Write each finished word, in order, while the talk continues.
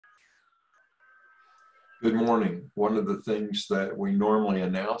Good morning. One of the things that we normally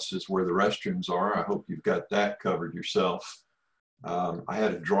announce is where the restrooms are. I hope you've got that covered yourself. I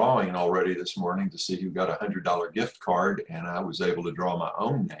had a drawing already this morning to see who got a $100 gift card, and I was able to draw my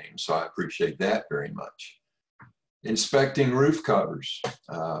own name, so I appreciate that very much. Inspecting roof covers.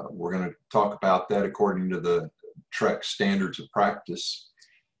 We're going to talk about that according to the TREC Standards of Practice.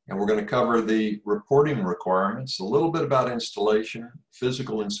 And we're going to cover the reporting requirements, a little bit about installation,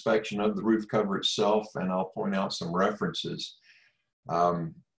 physical inspection of the roof cover itself, and I'll point out some references.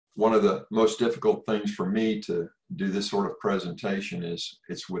 One of the most difficult things for me to do this sort of presentation is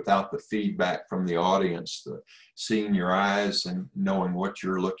it's without the feedback from the audience, the seeing your eyes and knowing what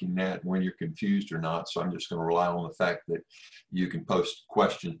you're looking at, when you're confused or not. So I'm just going to rely on the fact that you can post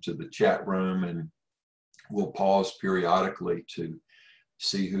questions to the chat room, and we'll pause periodically to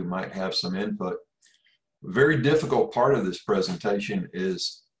see who might have some input. A very difficult part of this presentation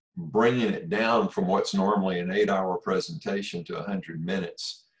is bringing it down from what's normally an 8-hour presentation to 100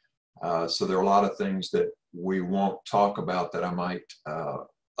 minutes. So there are a lot of things that we won't talk about that I might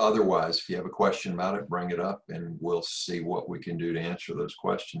otherwise. If you have a question about it, bring it up and we'll see what we can do to answer those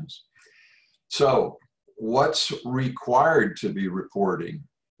questions. So what's required to be reported?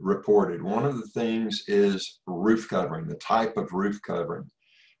 One of the things is roof covering, the type of roof covering.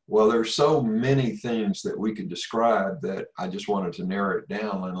 Well, there's so many things that we could describe that I just wanted to narrow it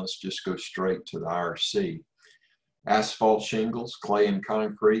down, and let's just go straight to the IRC. Asphalt shingles, clay and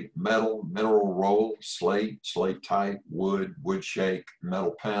concrete, metal, mineral roll, slate, slate type, wood, wood shake,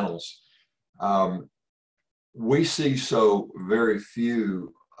 metal panels. We see so very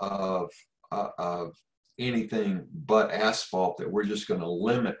few of anything but asphalt that we're just going to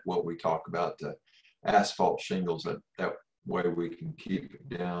limit what we talk about to asphalt shingles. That way we can keep it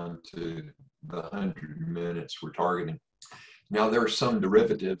down to the 100 minutes we're targeting. Now there are some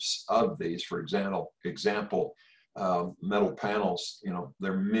derivatives of these. For example, metal panels,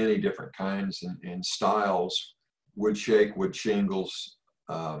 there are many different kinds and styles. Wood shake, wood shingles,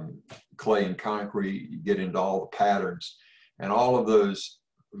 clay and concrete, you get into all the patterns, and all of those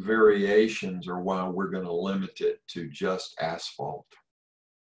variations are why we're going to limit it to just asphalt.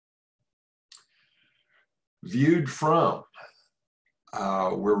 Viewed from,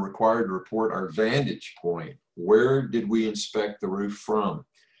 we're required to report our vantage point. Where did we inspect the roof from?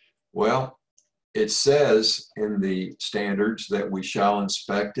 Well, it says in the standards that we shall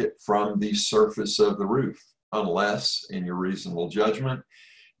inspect it from the surface of the roof, unless, in your reasonable judgment,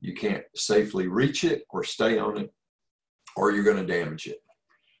 you can't safely reach it or stay on it, or you're going to damage it.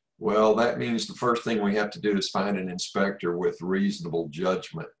 Well, that means the first thing we have to do is find an inspector with reasonable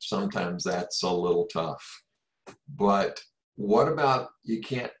judgment. Sometimes that's a little tough. But what about you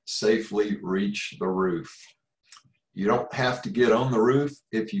can't safely reach the roof? You don't have to get on the roof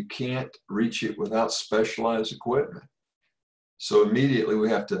if you can't reach it without specialized equipment. So immediately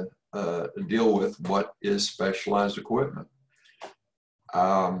we have to deal with what is specialized equipment.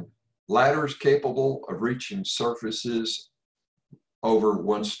 Ladders capable of reaching surfaces over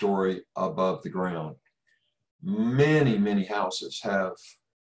 1 story above the ground. Many, many houses have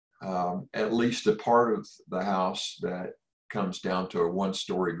at least a part of the house that comes down to a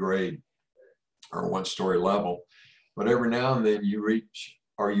 1-story grade or 1-story level. But every now and then you reach,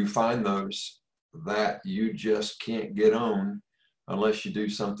 or you find those that you just can't get on unless you do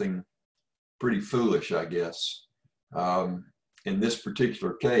something pretty foolish, I guess. In this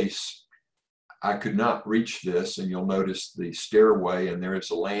particular case, I could not reach this, and you'll notice the stairway, and there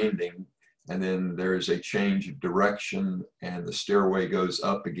is a landing, and then there is a change of direction, and the stairway goes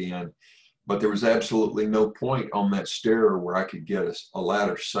up again. But there was absolutely no point on that stair where I could get a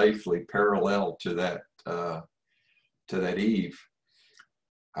ladder safely parallel to that eave.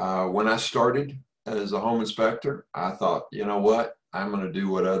 When I started as a home inspector, I thought, you know what, I'm going to do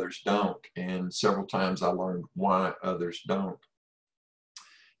what others don't. And several times I learned why others don't.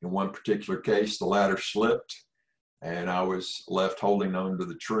 In one particular case, the ladder slipped, and I was left holding on to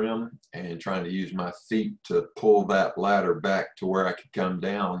the trim and trying to use my feet to pull that ladder back to where I could come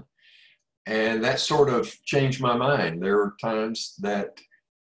down. And that sort of changed my mind. There were times that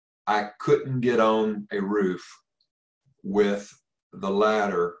I couldn't get on a roof with the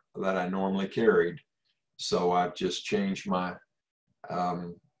ladder that I normally carried. So I've just changed my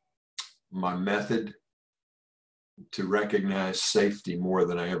my method to recognize safety more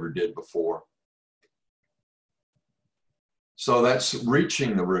than I ever did before. So that's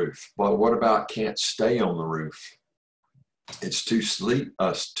reaching the roof. But what about can't stay on the roof? It's too steep,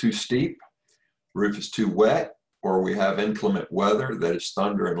 roof is too wet, or we have inclement weather, that is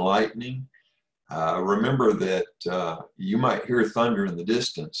thunder and lightning. Remember that you might hear thunder in the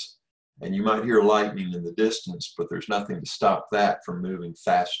distance, And you might hear lightning in the distance, but there's nothing to stop that from moving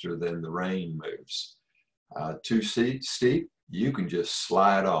faster than the rain moves. Too steep, you can just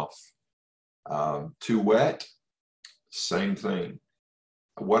slide off. Too wet, same thing.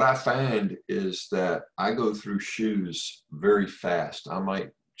 What I find is that I go through shoes very fast. I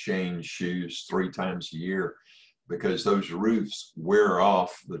might change shoes 3 times a year because those roofs wear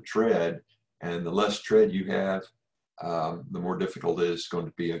off the tread, and the less tread you have, the more difficult it is going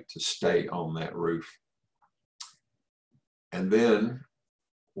to be to stay on that roof. And then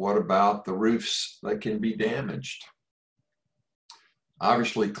what about the roofs that can be damaged?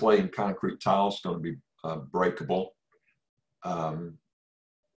 Obviously, clay and concrete tile is going to be breakable.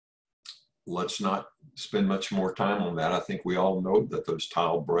 Let's not spend much more time on that. I think we all know that those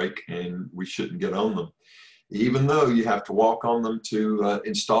tile break and we shouldn't get on them. Even though you have to walk on them to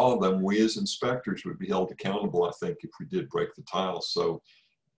install them, we as inspectors would be held accountable, I think, if we did break the tile. So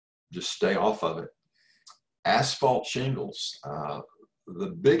just stay off of it. Asphalt shingles.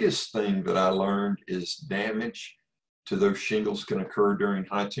 The biggest thing that I learned is damage to those shingles can occur during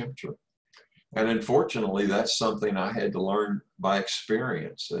high temperature. And unfortunately, that's something I had to learn by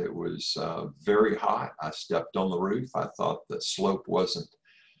experience. It was very hot. I stepped on the roof. I thought the slope wasn't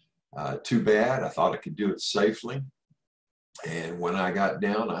too bad. I thought I could do it safely. And when I got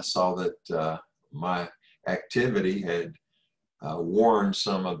down, I saw that my activity had worn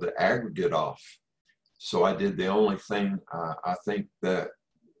some of the aggregate off. So I did the only thing I think that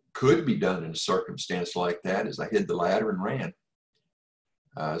could be done in a circumstance like that is I hid the ladder and ran.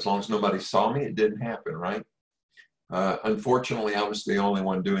 As long as nobody saw me, it didn't happen, right? Unfortunately, I was the only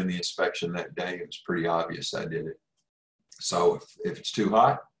one doing the inspection that day. It was pretty obvious I did it. So if it's too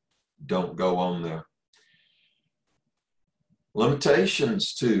hot, don't go on there.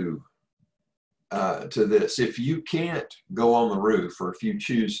 Limitations to this. If you can't go on the roof, or if you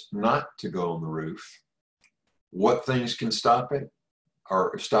choose not to go on the roof, what things can stop it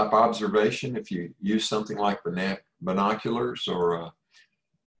or stop observation? If you use something like binoculars or a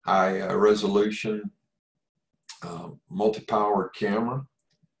high resolution multi-powered camera,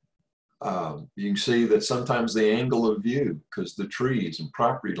 you can see that sometimes the angle of view, because the trees and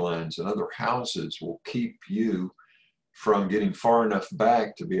property lines and other houses will keep you from getting far enough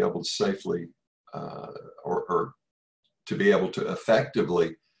back to be able to safely or to be able to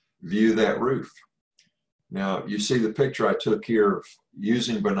effectively view that roof. Now, you see the picture I took here of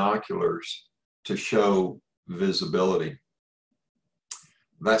using binoculars to show visibility.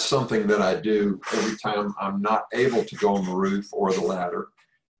 That's something that I do every time I'm not able to go on the roof or the ladder.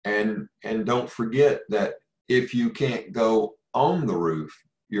 And don't forget that if you can't go on the roof,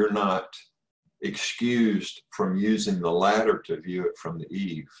 you're not excused from using the ladder to view it from the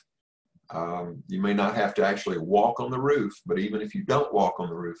eave. You may not have to actually walk on the roof, but even if you don't walk on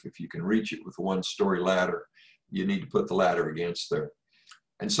the roof, if you can reach it with a one-story ladder, you need to put the ladder against there.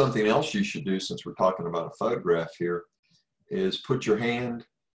 And something else you should do, since we're talking about a photograph here, is put your hand,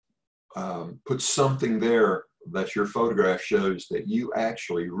 put something there that your photograph shows that you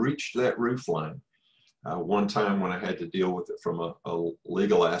actually reached that roof line. One time when I had to deal with it from a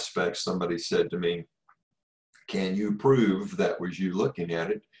legal aspect, somebody said to me, "Can you prove that was you looking at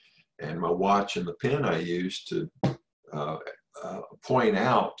it?" And my watch and the pen I used to point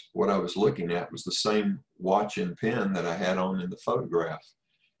out what I was looking at was the same watch and pen that I had on in the photograph.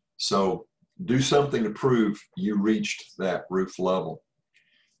 So do something to prove you reached that roof level.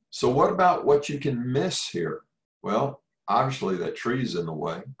 So what about what you can miss here? Well, obviously that tree's in the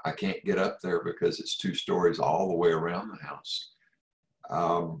way. I can't get up there because it's 2 stories all the way around the house.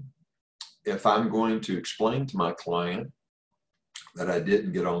 If I'm going to explain to my client that I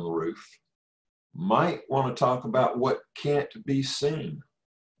didn't get on the roof, might want to talk about what can't be seen,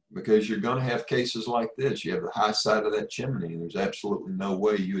 because you're going to have cases like this. You have the high side of that chimney, and there's absolutely no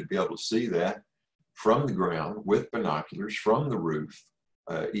way you would be able to see that from the ground with binoculars from the roof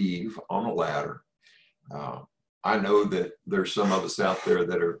eave on a ladder. I know that there's some of us out there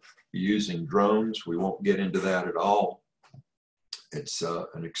that are using drones. We won't get into that at all. It's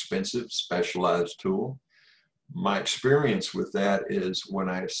an expensive, specialized tool. My experience with that is when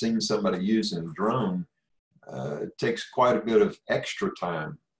I've seen somebody using a drone, it takes quite a bit of extra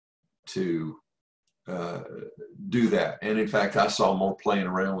time to do that. And in fact, I saw more playing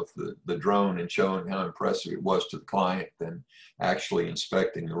around with the drone and showing how impressive it was to the client than actually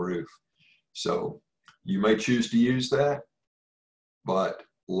inspecting the roof. So you may choose to use that, but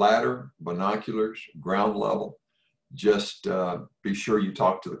ladder, binoculars, ground level, just be sure you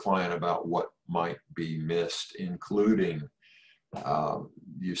talk to the client about what might be missed, including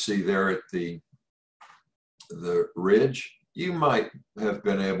you see there at the ridge, you might have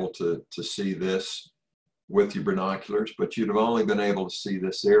been able to see this with your binoculars, but you'd have only been able to see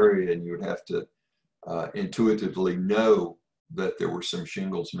this area, and you would have to intuitively know that there were some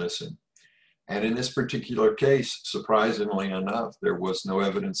shingles missing. And in this particular case, surprisingly enough, there was no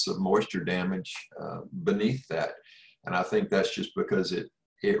evidence of moisture damage beneath that. And I think that's just because it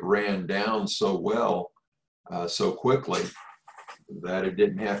ran down so well, so quickly, that it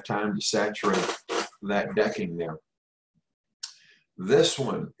didn't have time to saturate that decking there. This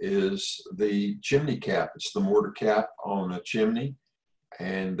one is the chimney cap. It's the mortar cap on a chimney,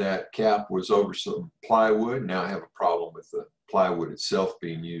 and that cap was over some plywood. Now I have a problem with the plywood itself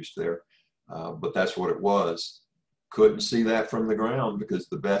being used there, but that's what it was. Couldn't see that from the ground because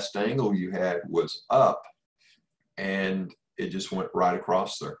the best angle you had was up, and it just went right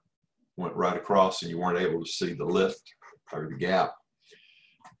across there. Went right across, and you weren't able to see the lift or the gap.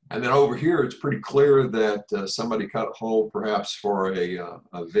 And then over here, it's pretty clear that somebody cut a hole perhaps for a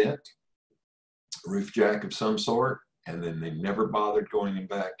vent, roof jack of some sort, and then they never bothered going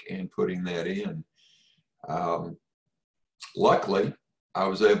back and putting that in. Luckily, I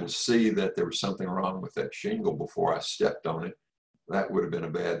was able to see that there was something wrong with that shingle before I stepped on it. That would have been a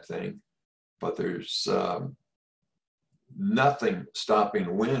bad thing. But there's nothing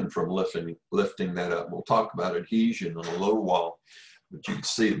stopping wind from lifting that up. We'll talk about adhesion on a low wall, but you can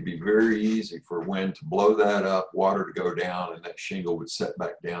see it'd be very easy for wind to blow that up, water to go down, and that shingle would set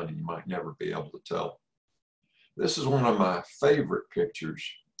back down, and you might never be able to tell. This is one of my favorite pictures.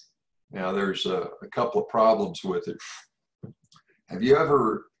 Now, there's a couple of problems with it. Have you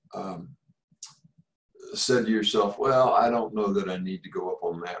ever said to yourself, well, I don't know that I need to go up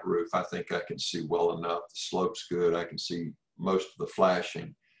on that roof. I think I can see well enough. The slope's good. I can see most of the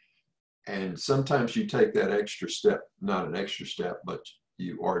flashing. And sometimes you take that extra step, not an extra step, but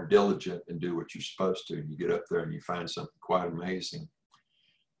you are diligent and do what you're supposed to. And you get up there and you find something quite amazing.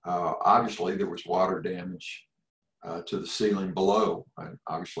 Obviously, there was water damage to the ceiling below. And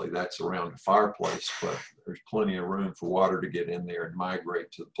obviously, that's around a fireplace, but there's plenty of room for water to get in there and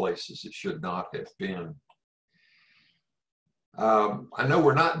migrate to the places it should not have been. I know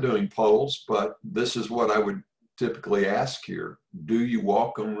we're not doing polls, but this is what I would typically ask here. Do you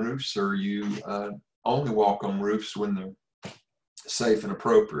walk on roofs, or you only walk on roofs when they're safe and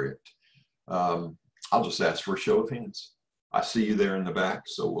appropriate? I'll just ask for a show of hands. I see you there in the back,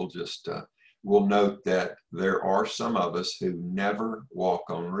 so we'll just we'll note that there are some of us who never walk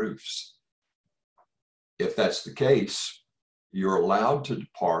on roofs. If that's the case, you're allowed to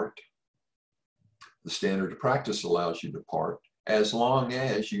depart. The standard of practice allows you to depart as long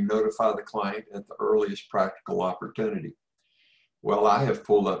as you notify the client at the earliest practical opportunity. Well, I have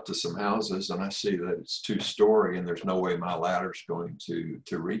pulled up to some houses and I see that it's 2-story and there's no way my ladder's going to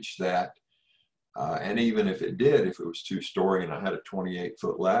reach that. And even if it did, if it was 2-story and I had a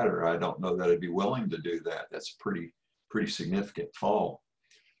 28-foot ladder, I don't know that I'd be willing to do that. That's a pretty significant fall.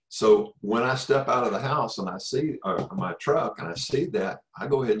 So when I step out of the house and I see my truck and I see that, I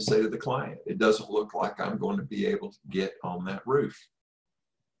go ahead and say to the client, it doesn't look like I'm going to be able to get on that roof.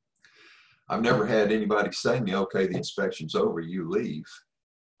 I've never had anybody say to me, okay, the inspection's over, you leave.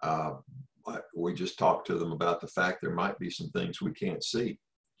 But we just talked to them about the fact there might be some things we can't see.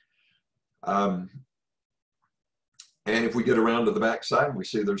 And if we get around to the back side and we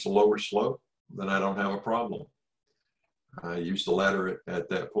see there's a lower slope, then I don't have a problem. I use the ladder at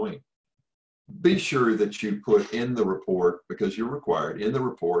that point. Be sure that you put in the report, because you're required in the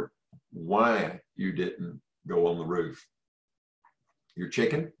report, why you didn't go on the roof. Your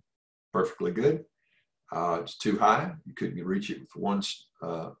chicken, perfectly good. It's too high. You couldn't reach it with one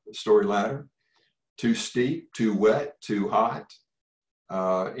story ladder. Too steep, too wet, too hot.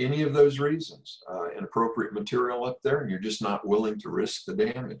 Any of those reasons. Inappropriate material up there, and you're just not willing to risk the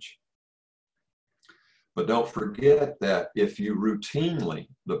damage. But don't forget that if you routinely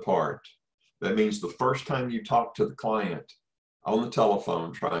depart, that means the first time you talk to the client on the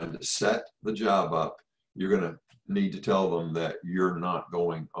telephone trying to set the job up, you're going to need to tell them that you're not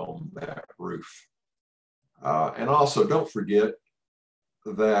going on that roof. And also don't forget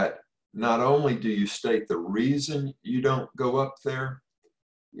that not only do you state the reason you don't go up there,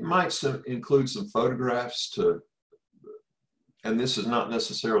 you might include some photographs and this is not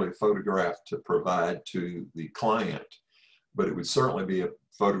necessarily a photograph to provide to the client, but it would certainly be a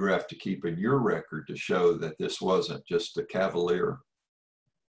photograph to keep in your record to show that this wasn't just a cavalier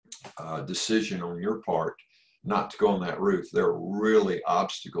decision on your part not to go on that roof. There are really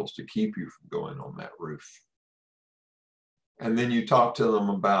obstacles to keep you from going on that roof. And then you talk to them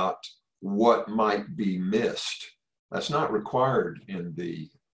about what might be missed. That's not required in the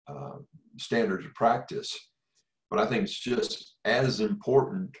standards of practice. but I think it's just as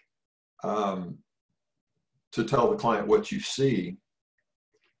important to tell the client what you see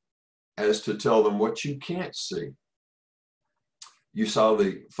as to tell them what you can't see. You saw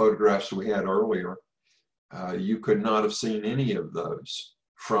the photographs we had earlier. You could not have seen any of those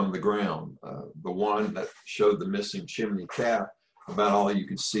from the ground. The one that showed the missing chimney cap, about all you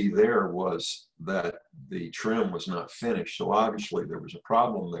could see there was that the trim was not finished. So obviously there was a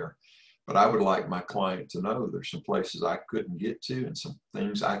problem there. But I would like my client to know there's some places I couldn't get to and some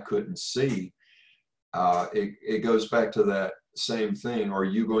things I couldn't see. It goes back to that same thing. Are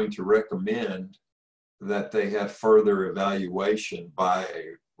you going to recommend that they have further evaluation by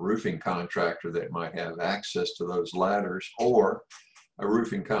a roofing contractor that might have access to those ladders, or a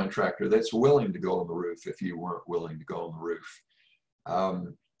roofing contractor that's willing to go on the roof if you weren't willing to go on the roof?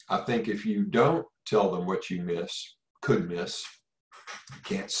 I think if you don't tell them what you could miss,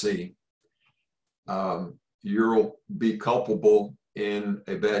 can't see, you'll be culpable in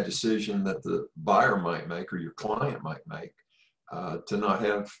a bad decision that the buyer might make or your client might make, to not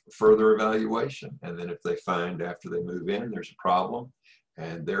have further evaluation. And then if they find after they move in there's a problem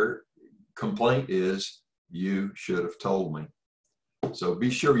and their complaint is, you should have told me. So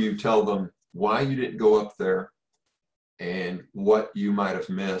be sure you tell them why you didn't go up there and what you might have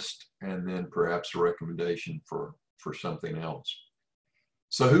missed, and then perhaps a recommendation for something else.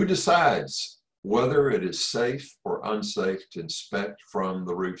 So who decides whether it is safe or unsafe to inspect from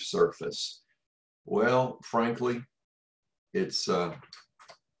the roof surface? Well, frankly, it's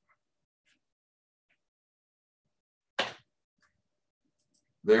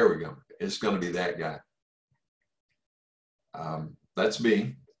there we go. It's going to be that guy. That's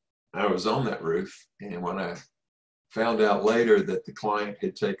me. I was on that roof, and when I found out later that the client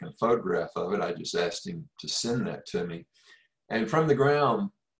had taken a photograph of it, I just asked him to send that to me. And from the ground,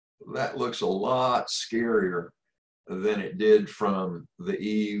 that looks a lot scarier than it did from the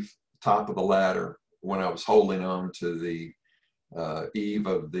eave, top of the ladder, when I was holding on to the eave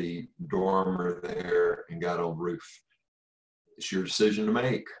of the dormer there and got on the roof. It's your decision to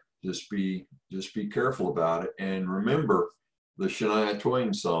make. Just be careful about it. And remember the Shania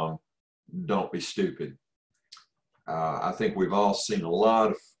Twain song, "Don't Be Stupid." I think we've all seen a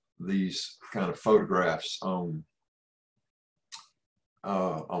lot of these kind of photographs on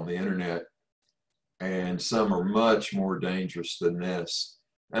the internet, and some are much more dangerous than this.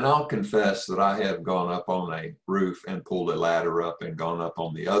 And I'll confess that I have gone up on a roof and pulled a ladder up and gone up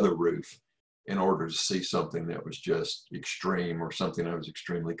on the other roof in order to see something that was just extreme or something I was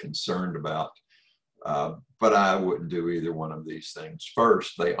extremely concerned about. But I wouldn't do either one of these things.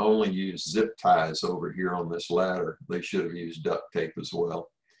 First, they only use zip ties over here on this ladder. They should have used duct tape as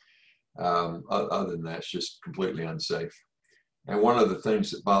well. Other than that, it's just completely unsafe. And one of the things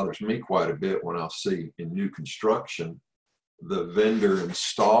that bothers me quite a bit when I'll see in new construction, the vendor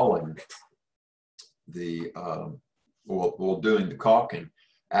installing the, doing the caulking,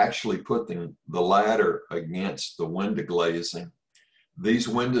 actually putting the ladder against the window glazing. These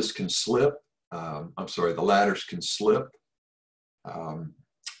windows can slip. The ladders can slip.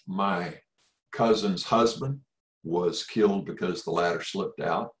 My cousin's husband was killed because the ladder slipped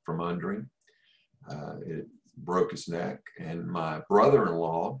out from under him. It broke his neck, and my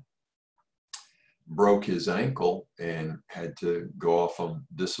brother-in-law broke his ankle and had to go off on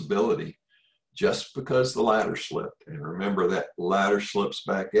disability just because the ladder slipped. And remember, that ladder slips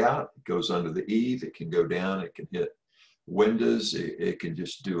back out, it goes under the eave, it can go down, it can hit windows, it can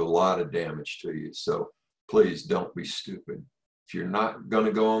just do a lot of damage to you. So please don't be stupid. If you're not going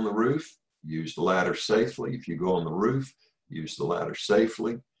to go on the roof, use the ladder safely. If you go on the roof, use the ladder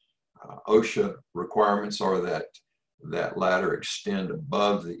safely. OSHA requirements are that ladder extend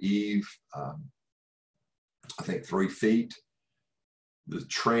above the eave, I think 3 feet. The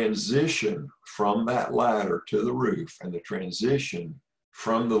transition from that ladder to the roof and the transition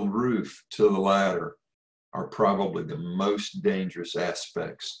from the roof to the ladder are probably the most dangerous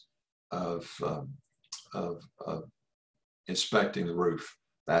aspects of inspecting the roof.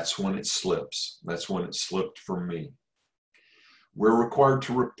 That's when it slips. That's when it slipped for me. We're required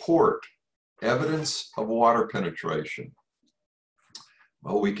to report evidence of water penetration.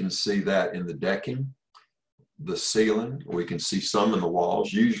 Well, we can see that in the decking, the ceiling. We can see some in the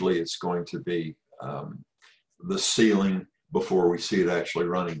walls. Usually it's going to be the ceiling before we see it actually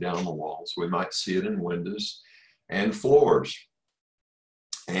running down the walls. We might see it in windows and floors.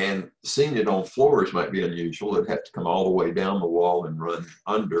 And seeing it on floors might be unusual. It'd have to come all the way down the wall and run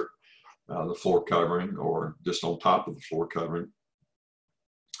under the floor covering or just on top of the floor covering.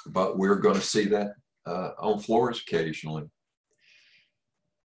 But we're going to see that on floors occasionally.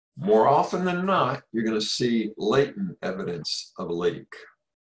 More often than not, you're going to see latent evidence of a leak.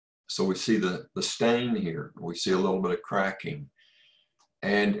 So we see the stain here. We see a little bit of cracking.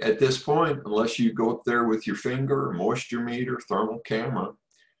 And at this point, unless you go up there with your finger, moisture meter, thermal camera,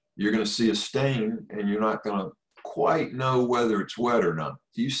 you're going to see a stain and you're not going to quite know whether it's wet or not.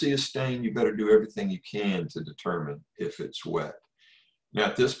 If you see a stain, you better do everything you can to determine if it's wet. Now,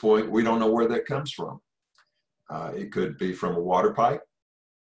 at this point, we don't know where that comes from. It could be from a water pipe.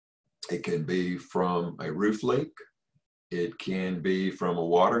 It can be from a roof leak. It can be from a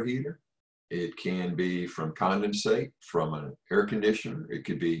water heater. It can be from condensate from an air conditioner. It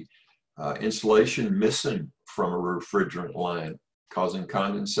could be insulation missing from a refrigerant line causing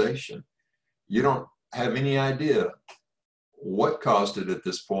condensation. You don't have any idea what caused it at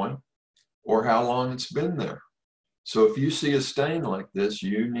this point or how long it's been there. So if you see a stain like this,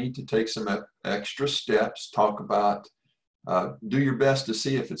 you need to take some extra steps, talk about, do your best to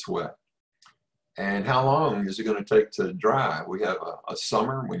see if it's wet. And how long is it going to take to dry? We have a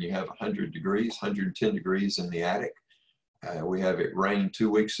summer when you have 100 degrees, 110 degrees in the attic. We have it rained 2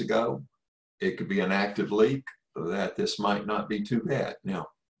 weeks ago. It could be an active leak that this might not be too bad. Now,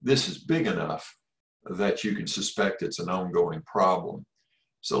 this is big enough that you can suspect it's an ongoing problem.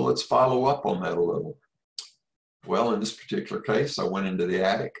 So let's follow up on that a little. Well, in this particular case, I went into the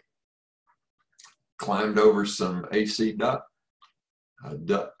attic, climbed over some AC duct,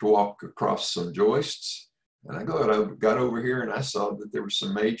 duct walk across some joists, and I got over here and I saw that there was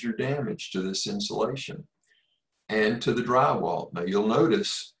some major damage to this insulation and to the drywall. Now you'll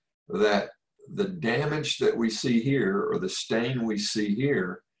notice that the damage that we see here, or the stain we see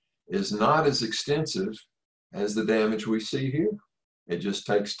here, is not as extensive as the damage we see here. It just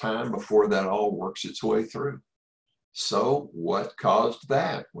takes time before that all works its way through. So what caused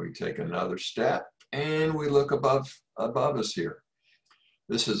that? We take another step and we look above us here.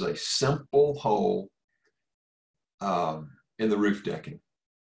 This is a simple hole in the roof decking.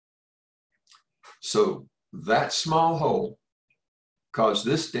 So that small hole caused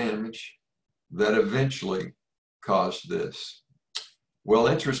this damage that eventually caused this. Well,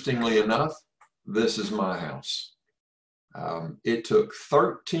 interestingly enough, this is my house. It took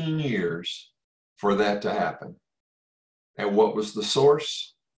 13 years for that to happen. And what was the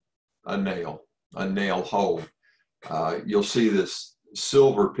source? A nail hole. You'll see this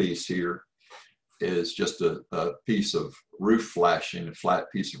silver piece here is just a piece of roof flashing, a flat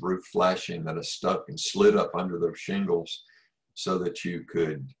piece of roof flashing that is stuck and slid up under those shingles so that you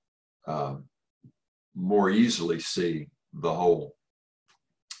could more easily see the hole.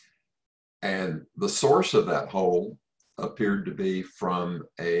 And the source of that hole appeared to be from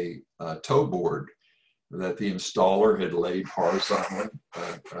a toe board that the installer had laid horizontally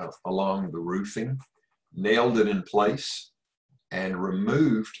along the roofing, nailed it in place, and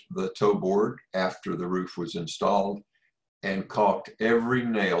removed the toe board after the roof was installed and caulked every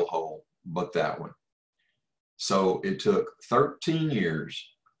nail hole but that one. So it took 13 years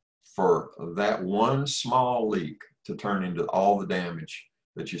for that one small leak to turn into all the damage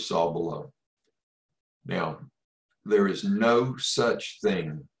that you saw below. Now, there is no such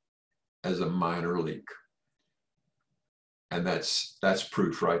thing as a minor leak. And that's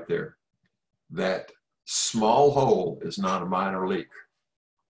proof right there. That small hole is not a minor leak.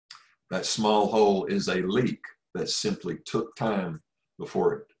 That small hole is a leak that simply took time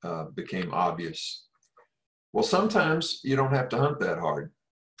before it became obvious. Well, sometimes you don't have to hunt that hard.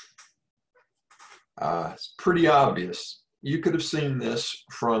 It's pretty obvious. You could have seen this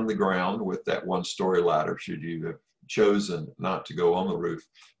from the ground with that one-story ladder should you have chosen not to go on the roof,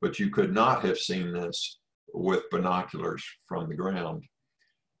 but you could not have seen this with binoculars from the ground.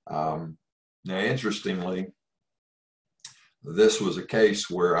 Now, interestingly, this was a case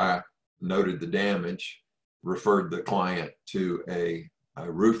where I noted the damage, referred the client to a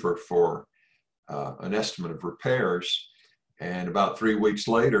roofer for an estimate of repairs, and about 3 weeks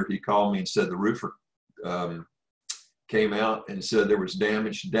later, he called me and said the roofer came out and said there was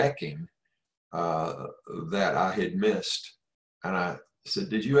damaged decking that I had missed. And I said,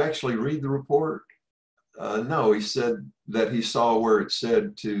 "Did you actually read the report?" No, he said that he saw where it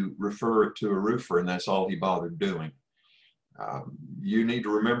said to refer it to a roofer, and that's all he bothered doing. You need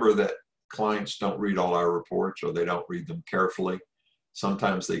to remember that clients don't read all our reports, or they don't read them carefully.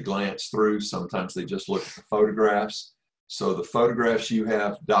 Sometimes they glance through, sometimes they just look at the photographs. So the photographs you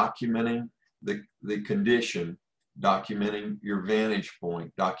have documenting the condition, documenting your vantage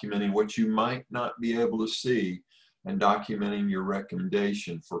point, documenting what you might not be able to see, and documenting your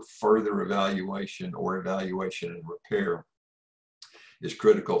recommendation for further evaluation or evaluation and repair is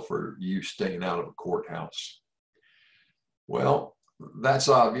critical for you staying out of a courthouse. Well, that's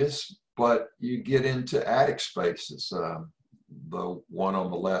obvious, but you get into attic spaces. The one on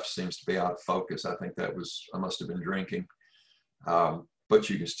the left seems to be out of focus. I think that was, I must have been drinking. But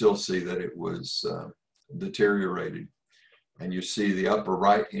you can still see that it was deteriorated. And you see the upper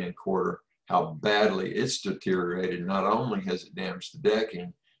right-hand quarter, how badly it's deteriorated. Not only has it damaged the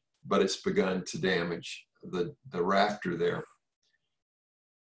decking, but it's begun to damage the rafter there.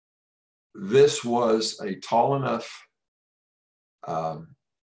 This was a tall enough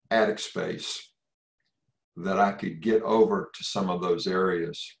attic space that I could get over to some of those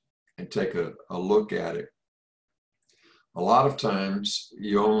areas and take a look at it. A lot of times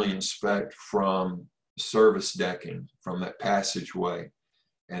you only inspect from service decking, from that passageway,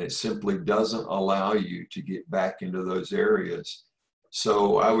 and it simply doesn't allow you to get back into those areas.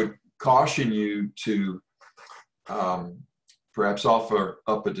 So I would caution you to perhaps offer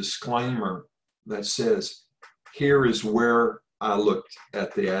up a disclaimer that says, here is where I looked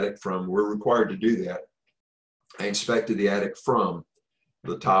at the attic from. We're required to do that. I inspected the attic from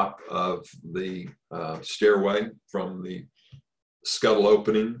the top of the stairway, from the scuttle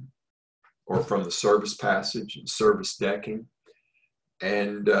opening, or from the service passage and service decking.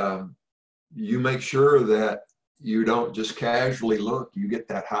 And you make sure that you don't just casually look. You get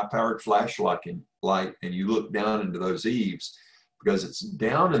that high-powered flashlight and you look down into those eaves, because it's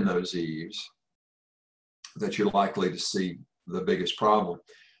down in those eaves that you're likely to see the biggest problem.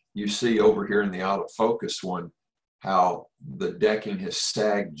 You see over here in the out of focus one, how the decking has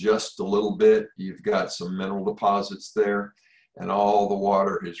sagged just a little bit. You've got some mineral deposits there, and all the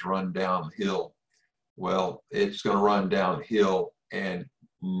water has run downhill. Well, it's going to run downhill, and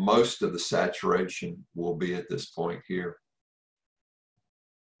most of the saturation will be at this point here.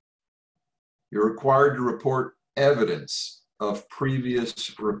 You're required to report evidence of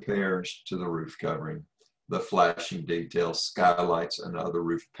previous repairs to the roof covering, the flashing details, skylights, and other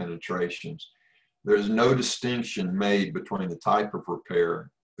roof penetrations. There's no distinction made between the type of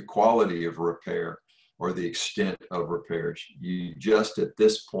repair, the quality of repair, or the extent of repairs. You just at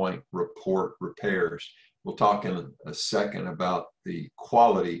this point report repairs. We'll talk in a second about the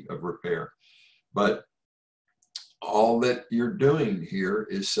quality of repair. But all that you're doing here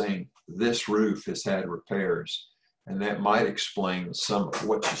is saying this roof has had repairs, and that might explain some of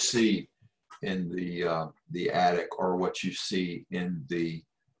what you see in the attic, or what you see in the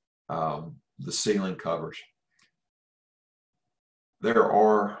ceiling covers. There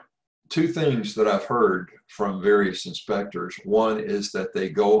are two things that I've heard from various inspectors. One is that they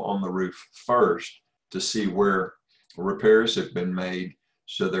go on the roof first to see where repairs have been made,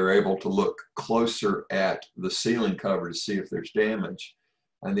 so they're able to look closer at the ceiling cover to see if there's damage.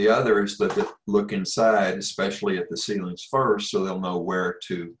 And the other is that they look inside, especially at the ceilings first, so they'll know where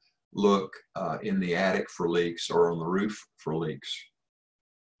to look in the attic for leaks or on the roof for leaks.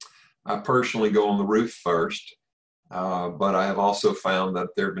 I personally go on the roof first, but I have also found that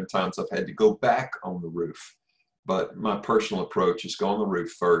there have been times I've had to go back on the roof. But my personal approach is go on the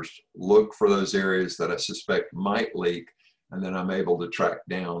roof first, look for those areas that I suspect might leak, and then I'm able to track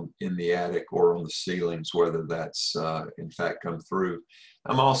down in the attic or on the ceilings whether that's in fact come through.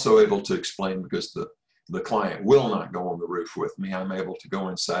 I'm also able to explain, because the client will not go on the roof with me, I'm able to go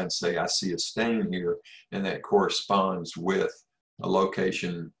inside and say, I see a stain here, and that corresponds with a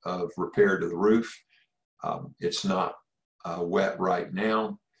location of repair to the roof. It's not wet right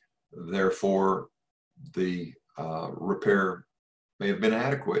now, therefore the repair may have been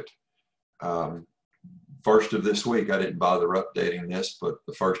adequate. First of this week, I didn't bother updating this, but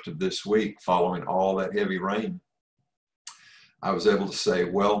the first of this week, following all that heavy rain, I was able to say,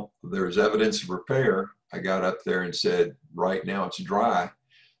 well, there's evidence of repair. I got up there and said, right now it's dry.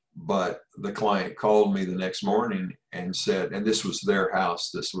 But the client called me the next morning and said, and this was their house,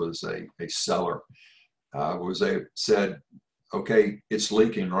 this was a seller, said, okay, it's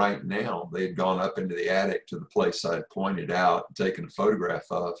leaking right now. They had gone up into the attic to the place I had pointed out and taken a photograph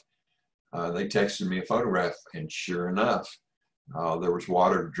of. They texted me a photograph, and sure enough, there was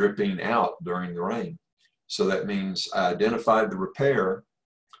water dripping out during the rain. So that means I identified the repair.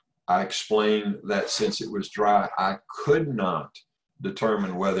 I explained that since it was dry, I could not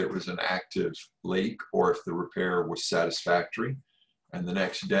determine whether it was an active leak or if the repair was satisfactory. And the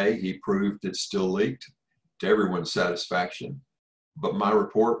next day, he proved it still leaked to everyone's satisfaction. But my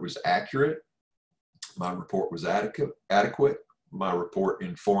report was accurate. My report was adequate. My report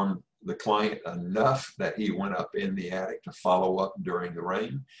informed the client enough that he went up in the attic to follow up during the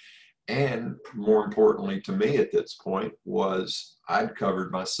rain. And more importantly to me at this point was I'd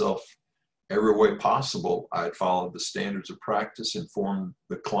covered myself every way possible. I'd followed the standards of practice, informed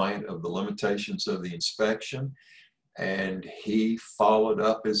the client of the limitations of the inspection, And he followed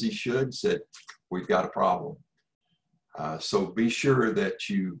up as he should, said, we've got a problem. So be sure that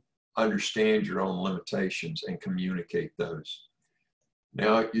you understand your own limitations and communicate those.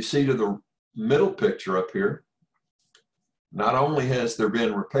 Now, you see to the middle picture up here, not only has there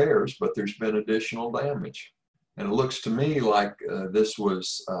been repairs, but there's been additional damage. And it looks to me like this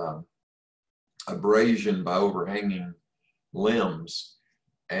was abrasion by overhanging limbs.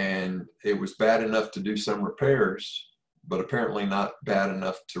 And it was bad enough to do some repairs, but apparently not bad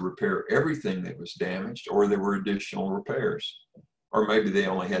enough to repair everything that was damaged, or there were additional repairs. Or maybe they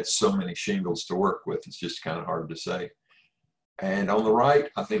only had so many shingles to work with. It's just kind of hard to say. And on the right,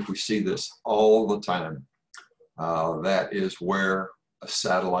 I think we see this all the time. That is where a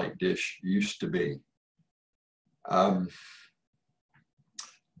satellite dish used to be.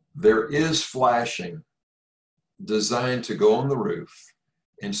 There is flashing designed to go on the roof,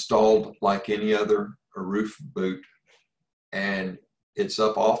 installed like any other roof boot, and it's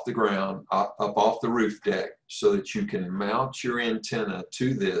up off the ground, up off the roof deck, so that you can mount your antenna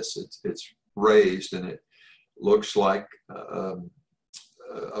to this. It's raised, and it looks like a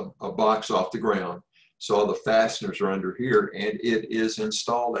box off the ground. So all the fasteners are under here, and it is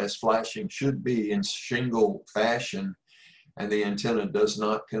installed as flashing should be, in shingle fashion, and the antenna does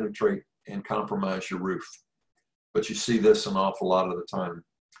not penetrate and compromise your roof. But you see this an awful lot of the time.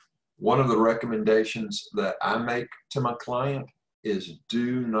 One of the recommendations that I make to my client is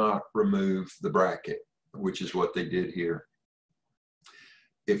do not remove the bracket, which is what they did here.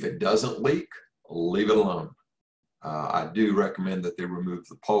 If it doesn't leak, leave it alone. I do recommend that they remove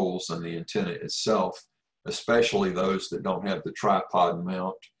the poles and the antenna itself, especially those that don't have the tripod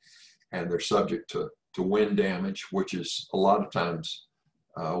mount and they're subject to wind damage, which is a lot of times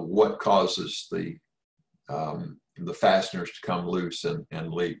what causes the fasteners to come loose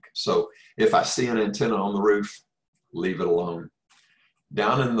and leak. So if I see an antenna on the roof, leave it alone.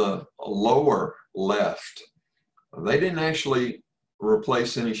 Down in the lower left, they didn't actually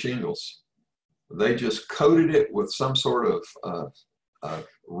replace any shingles. They just coated it with some sort of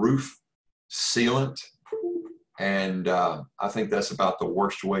roof sealant. And I think that's about the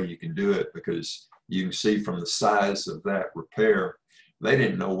worst way you can do it, because you can see from the size of that repair, they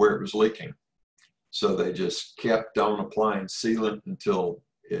didn't know where it was leaking. So they just kept on applying sealant until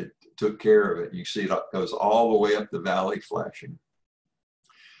it took care of it. You see it goes all the way up the valley flashing.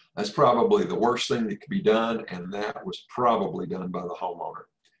 That's probably the worst thing that could be done, and that was probably done by the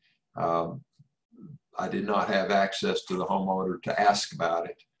homeowner. I did not have access to the homeowner to ask about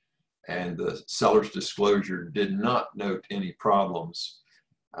it, and the seller's disclosure did not note any problems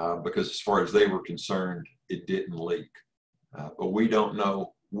because as far as they were concerned, it didn't leak. But we don't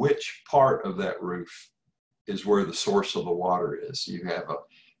know which part of that roof is where the source of the water is. You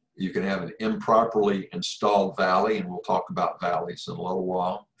can have an improperly installed valley, and we'll talk about valleys in a little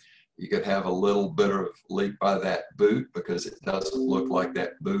while. You could have a little bit of leak by that boot because it doesn't look like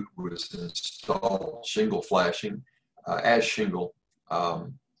that boot was installed shingle flashing as shingle.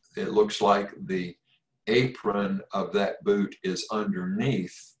 It looks like the apron of that boot is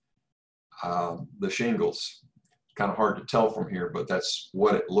underneath the shingles. Kind of hard to tell from here, but that's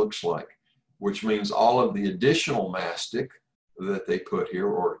what it looks like, which means all of the additional mastic that they put here,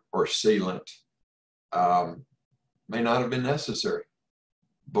 or sealant, may not have been necessary.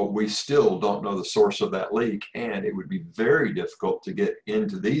 But we still don't know the source of that leak, and it would be very difficult to get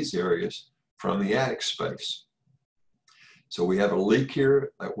into these areas from the attic space. So we have a leak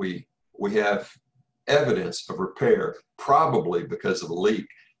here that we have evidence of repair, probably because of a leak.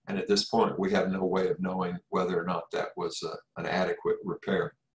 And at this point, we have no way of knowing whether or not that was an adequate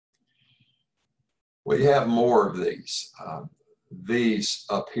repair. We have more of these. These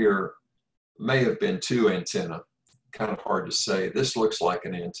up here may have been two antennae. Kind of hard to say. This looks like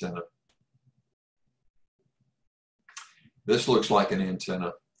an antenna. This looks like an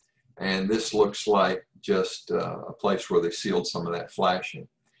antenna. And this looks like just a place where they sealed some of that flashing.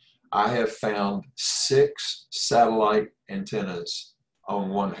 I have found 6 satellite antennas on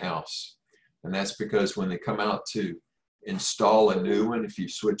one house. And that's because when they come out to install a new one, if you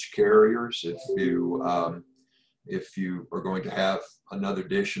switch carriers, if you are going to have another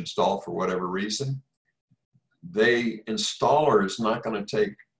dish installed for whatever reason, the installer is not going to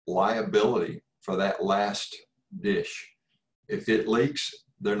take liability for that last dish. If it leaks,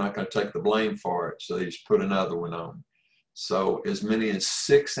 they're not going to take the blame for it, so they just put another one on. So as many as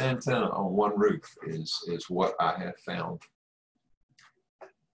 6 antennae on one roof is what I have found.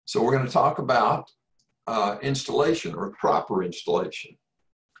 So we're going to talk about installation, or proper installation.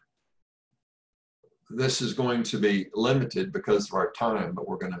 This is going to be limited because of our time, but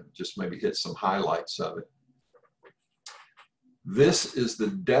we're going to just maybe hit some highlights of it. This is the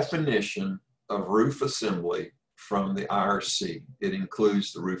definition of roof assembly from the IRC. It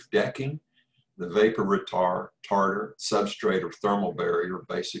includes the roof decking, the vapor retarder, substrate or thermal barrier,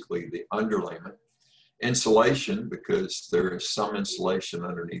 basically the underlayment, insulation, because there is some insulation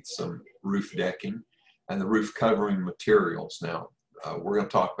underneath some roof decking, and the roof covering materials. Now, we're going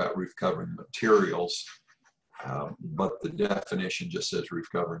to talk about roof covering materials, but the definition just says roof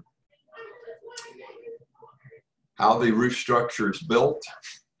covering. How the roof structure is built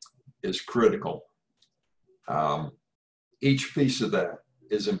is critical. Each piece of that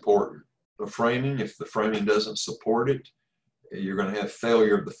is important. The framing, if the framing doesn't support it, you're going to have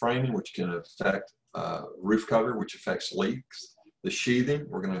failure of the framing, which can affect roof cover, which affects leaks. The sheathing,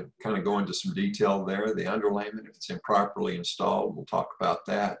 we're going to kind of go into some detail there. The underlayment, if it's improperly installed, we'll talk about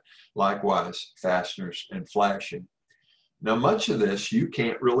that. Likewise, fasteners and flashing. Now, much of this you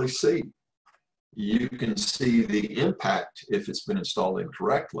can't really see. You can see the impact if it's been installed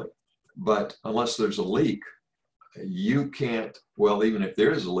incorrectly, but unless there's a leak, you can't, well, even if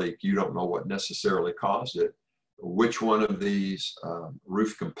there is a leak, you don't know what necessarily caused it, which one of these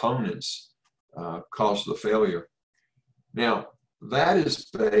roof components caused the failure. Now, that is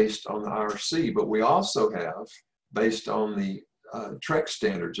based on the IRC, but we also have, based on the TREC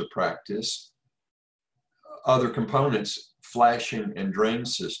Standards of Practice, other components, flashing and drain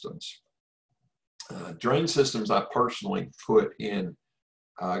systems. Drain systems I personally put in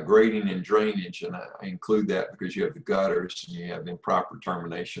grading and drainage, and I include that because you have the gutters and you have improper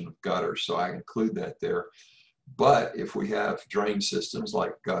termination of gutters, so I include that there. But if we have drain systems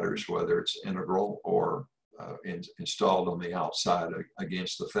like gutters, whether it's integral or installed on the outside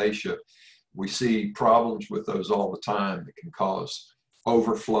against the fascia, we see problems with those all the time. It can cause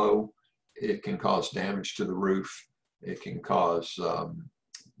overflow, it can cause damage to the roof, it can cause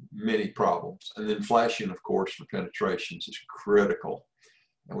many problems. And then flashing, of course, for penetrations is critical.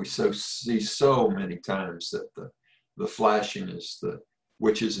 And we see so many times that the flashing is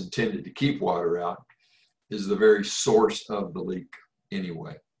which is intended to keep water out, is the very source of the leak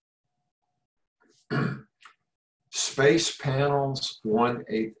anyway. Space panels,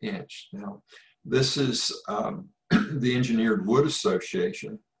 1/8 inch. Now, this is the Engineered Wood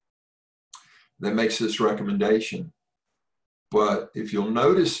Association that makes this recommendation. But if you'll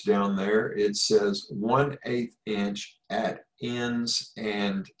notice down there, it says 1/8 inch at ends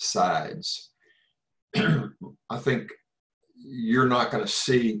and sides. I think you're not going to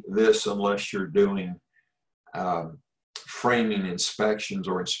see this unless you're doing framing inspections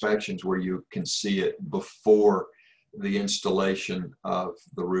or inspections where you can see it before the installation of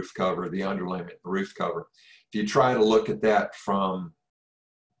the roof cover, the underlayment, the roof cover. If you try to look at that from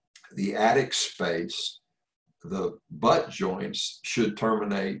the attic space, the butt joints should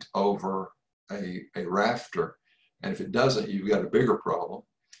terminate over a rafter. And if it doesn't, you've got a bigger problem,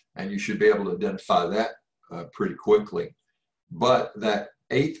 and you should be able to identify that pretty quickly. But that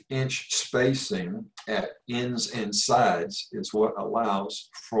 1/8 inch spacing at ends and sides is what allows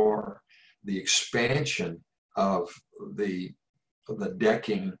for the expansion of the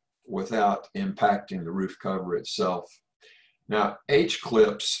decking without impacting the roof cover itself. Now,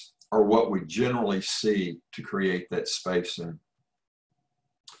 H-clips are what we generally see to create that spacing.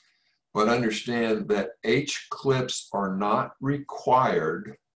 But understand that H-clips are not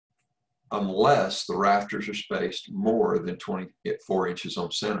required unless the rafters are spaced more than 24 inches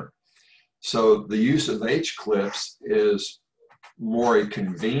on center. So the use of H-clips is more a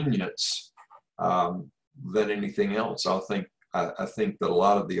convenience than anything else. I think that a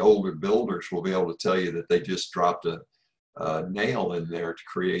lot of the older builders will be able to tell you that they just dropped a nail in there to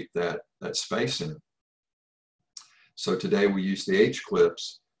create that spacing. So today we use the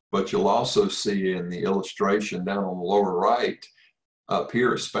H-clips, but you'll also see in the illustration down on the lower right, up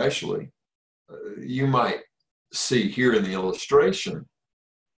here especially, you might see here in the illustration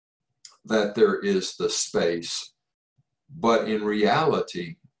that there is the space, but in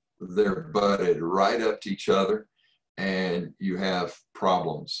reality, they're butted right up to each other and you have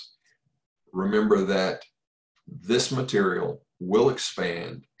problems. Remember that this material will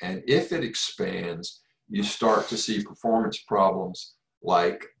expand, and if it expands, you start to see performance problems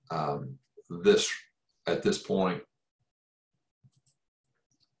like this at this point.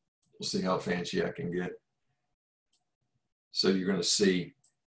 We'll see how fancy I can get. So you're going to see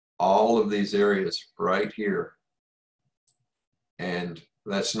all of these areas right here, and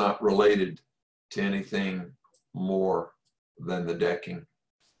that's not related to anything more than the decking.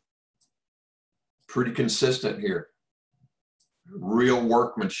 Pretty consistent here. Real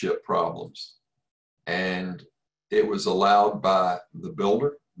workmanship problems. And it was allowed by the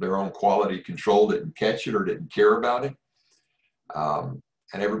builder. Their own quality control didn't catch it or didn't care about it. and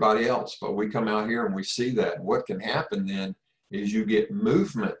everybody else. But we come out here and we see that. What can happen then is you get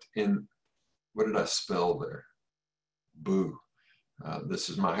movement in, what did I spell there? Boo. This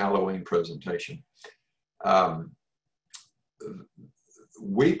is my Halloween presentation.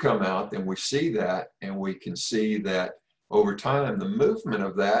 We come out and we see that, and we can see that over time, the movement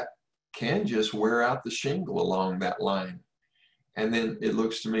of that can just wear out the shingle along that line. And then it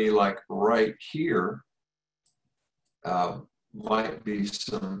looks to me like right here might be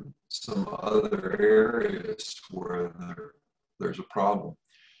some other areas where there's a problem.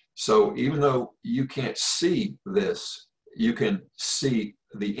 So even though you can't see this, you can see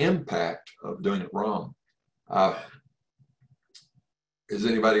the impact of doing it wrong. Is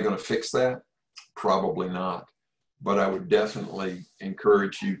anybody going to fix that? Probably not. But I would definitely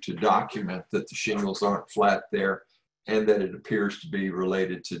encourage you to document that the shingles aren't flat there, and that it appears to be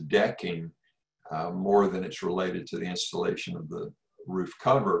related to decking more than it's related to the installation of the roof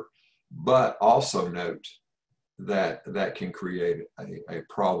cover. But also note that that can create a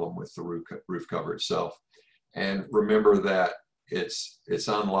problem with the roof cover itself. And remember that it's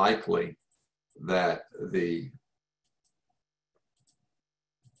unlikely that the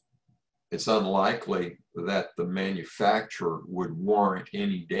manufacturer would warrant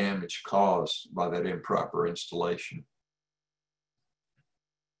any damage caused by that improper installation.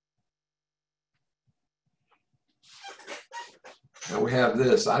 Now we have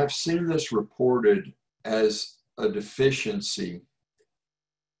this. I've seen this reported as a deficiency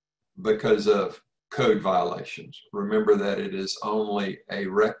because of code violations. Remember that it is only a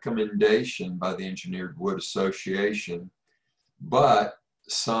recommendation by the Engineered Wood Association, but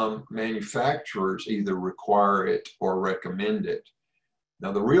some manufacturers either require it or recommend it.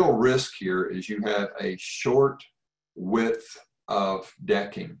 Now the real risk here is you have a short width of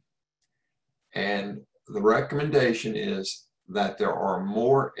decking, and the recommendation is that there are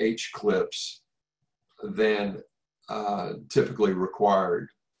more H-clips than typically required.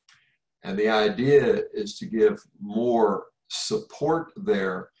 And the idea is to give more support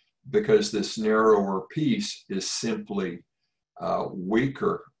there because this narrower piece is simply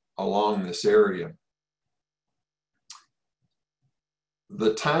weaker along this area.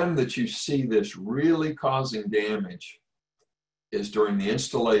 The time that you see this really causing damage is during the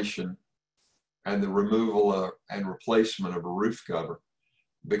installation and the removal and replacement of a roof cover.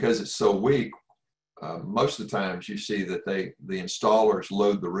 Because it's so weak, most of the times you see that the installers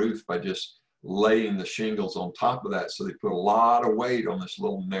load the roof by just laying the shingles on top of that. So they put a lot of weight on this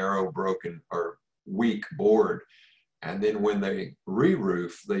little narrow, broken or weak board. And then when they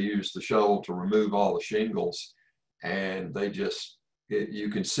re-roof, they use the shovel to remove all the shingles, and they just, you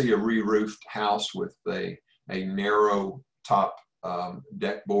can see a re-roofed house with a narrow top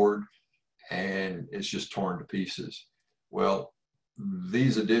deck board, and it's just torn to pieces. Well,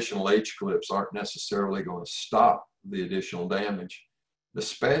 these additional H-clips aren't necessarily going to stop the additional damage,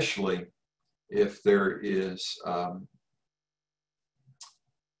 especially if there is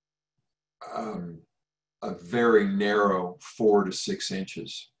a very narrow 4 to 6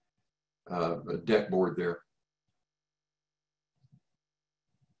 inches deck board there.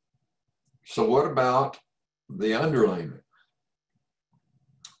 So what about the underlayment?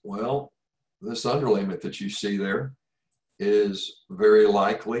 Well, this underlayment that you see there is very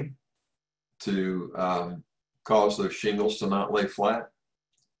likely to cause those shingles to not lay flat.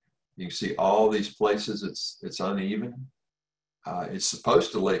 You can see all these places it's uneven. It's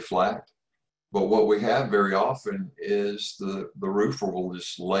supposed to lay flat, but what we have very often is the roofer will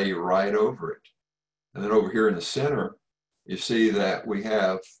just lay right over it. And then over here in the center, you see that we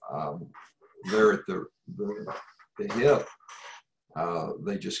have there at the hip,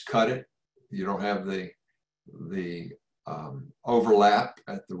 they just cut it. You don't have the overlap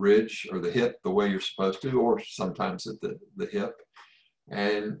at the ridge or the hip the way you're supposed to, or sometimes at the hip.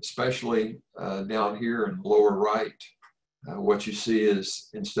 And especially down here in the lower right, what you see is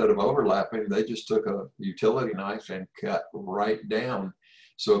instead of overlapping, they just took a utility knife and cut right down.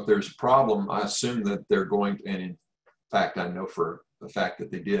 So if there's a problem, I assume that they're going to, and in fact, I know for the fact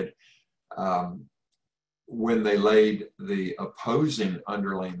that they did, when they laid the opposing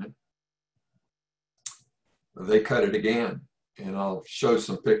underlayment, they cut it again. And I'll show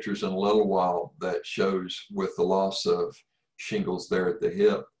some pictures in a little while that shows with the loss of shingles there at the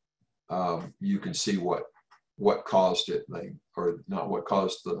hip, you can see what caused it, or not what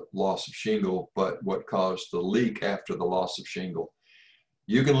caused the loss of shingle, but what caused the leak after the loss of shingle.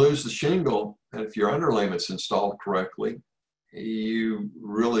 You can lose the shingle, and if your underlayment's installed correctly, you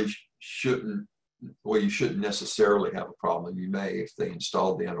really shouldn't, well, you shouldn't necessarily have a problem. You may, if they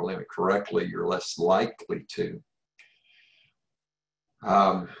installed the underlayment correctly, you're less likely to.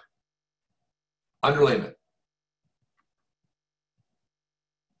 Underlayment.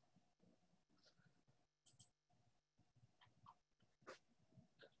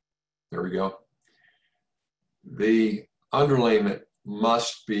 There we go. The underlayment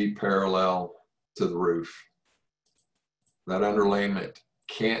must be parallel to the roof. That underlayment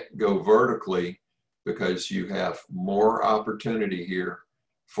can't go vertically because you have more opportunity here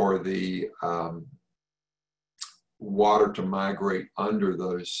for the water to migrate under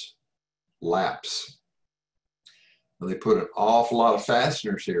those laps. And they put an awful lot of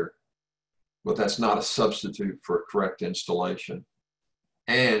fasteners here, but that's not a substitute for correct installation.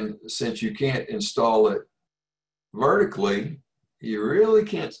 And since you can't install it vertically, you really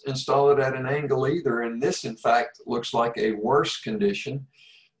can't install it at an angle either. And this, in fact, looks like a worse condition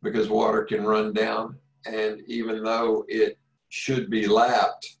because water can run down. And even though it should be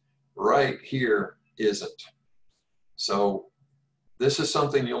lapped, right here isn't. So this is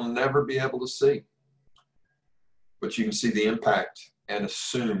something you'll never be able to see. But you can see the impact and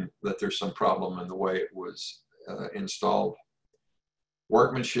assume that there's some problem in the way it was installed.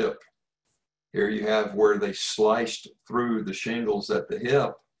 Workmanship. Here you have where they sliced through the shingles at the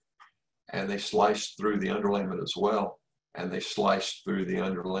hip, and they sliced through the underlayment as well, and they sliced through the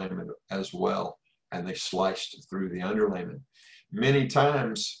underlayment as well, and they sliced through the underlayment. Many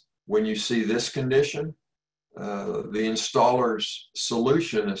times when you see this condition, the installer's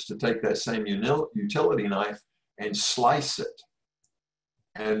solution is to take that same utility knife and slice it.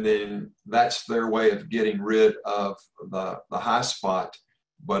 And then that's their way of getting rid of the high spot,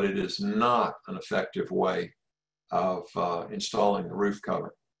 but it is not an effective way of installing the roof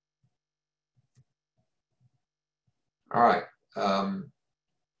cover. All right.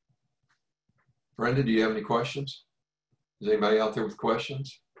 Brenda, do you have any questions? Is anybody out there with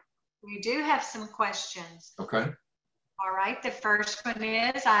questions? We do have some questions. Okay. All right, the first one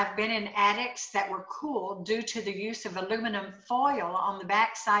is, I've been in attics that were cooled due to the use of aluminum foil on the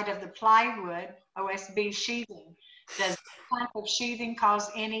back side of the plywood OSB sheathing. Does this type of sheathing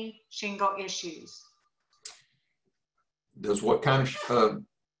cause any shingle issues? Does what kind of,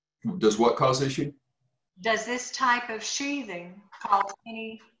 does what cause issue? Does this type of sheathing cause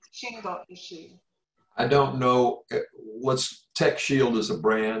any shingle issue? I don't know. TREC Shield is a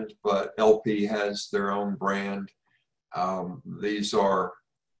brand, but LP has their own brand. These are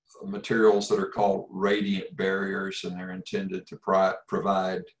materials that are called radiant barriers, and they're intended to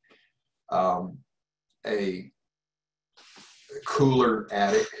provide a cooler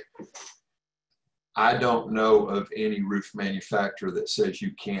attic. I don't know of any roof manufacturer that says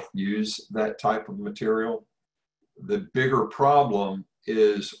you can't use that type of material. The bigger problem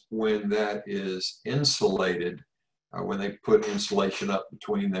is when that is insulated, when they put insulation up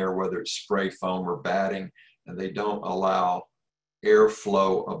between there, whether it's spray foam or batting, and they don't allow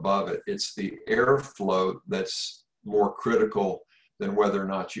airflow above it. It's the airflow that's more critical than whether or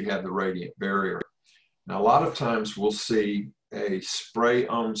not you have the radiant barrier. Now, a lot of times we'll see a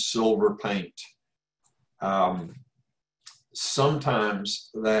spray-on silver paint. Sometimes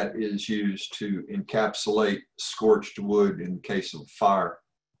that is used to encapsulate scorched wood in case of fire.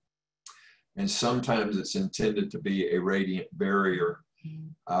 And sometimes it's intended to be a radiant barrier.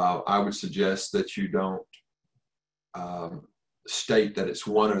 I would suggest that you don't state that it's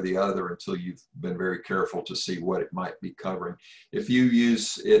one or the other until you've been very careful to see what it might be covering. If you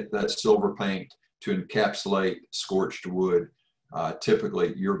use that silver paint to encapsulate scorched wood,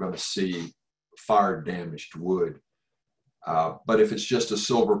 typically you're going to see fire damaged wood. But if it's just a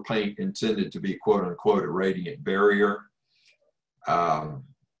silver paint intended to be quote unquote a radiant barrier,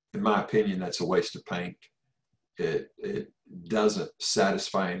 in my opinion, that's a waste of paint. It doesn't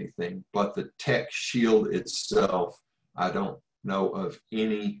satisfy anything. But the TREC Shield itself, I don't know of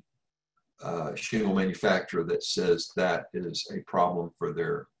any shingle manufacturer that says that is a problem for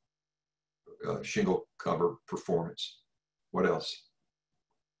their shingle cover performance. What else?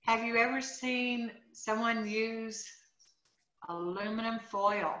 Have you ever seen someone use aluminum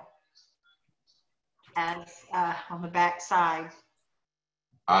foil as on the back side?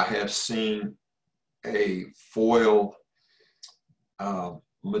 I have seen a foil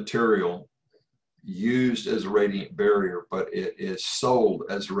material used as a radiant barrier, but it is sold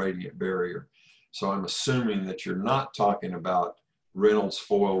as a radiant barrier. So I'm assuming that you're not talking about Reynolds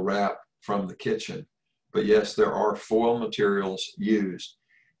foil wrap from the kitchen. But yes, there are foil materials used.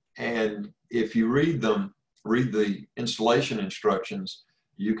 And if you read the installation instructions,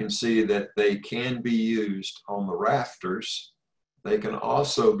 you can see that they can be used on the rafters. They can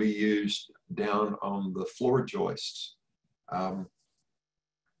also be used down on the floor joists.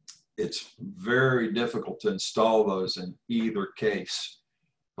 it's very difficult to install those in either case.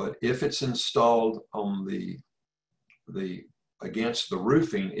 But if it's installed on the against the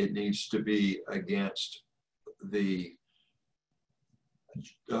roofing, it needs to be against the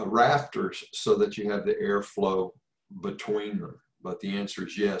rafters so that you have the airflow between them. But the answer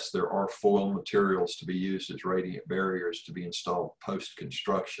is yes, there are foil materials to be used as radiant barriers to be installed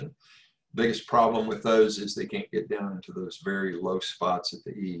post-construction. Biggest problem with those is they can't get down into those very low spots at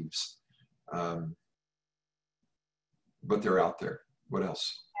the eaves. But they're out there. What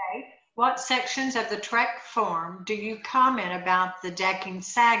else? Okay. What sections of the TREC form do you comment about the decking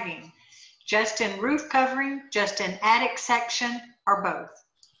sagging? Just in roof covering, just in attic section, or both?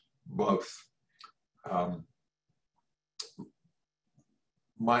 Both.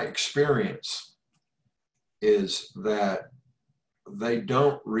 My experience is that they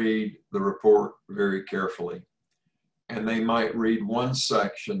don't read the report very carefully, and they might read one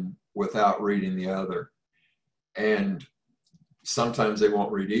section without reading the other. And sometimes they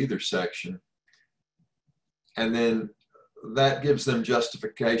won't read either section. And then that gives them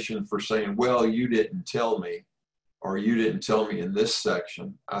justification for saying, well, you didn't tell me, or you didn't tell me in this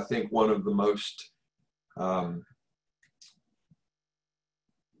section. I think one of the most, the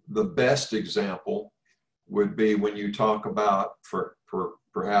best example would be when you talk about, for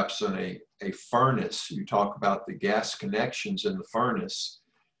perhaps in a furnace, you talk about the gas connections in the furnace,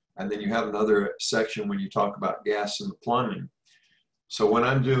 and then you have another section when you talk about gas in the plumbing. So when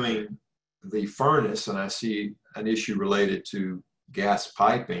I'm doing the furnace and I see an issue related to gas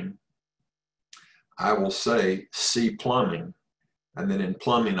piping, I will say, see plumbing. And then in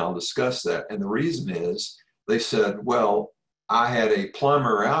plumbing, I'll discuss that. And the reason is, they said, well, I had a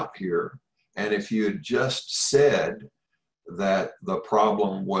plumber out here, and if you had just said that the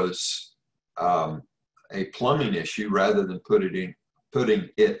problem was a plumbing issue rather than putting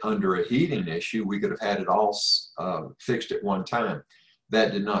it under a heating issue, we could have had it all fixed at one time.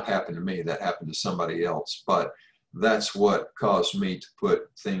 That did not happen to me. That happened to somebody else. But that's what caused me to put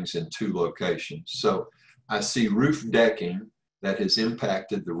things in two locations. So I see roof decking that has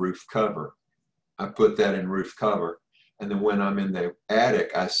impacted the roof cover. I put that in roof cover. And then when I'm in the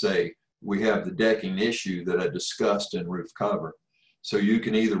attic, I say, we have the decking issue that I discussed in roof cover. So you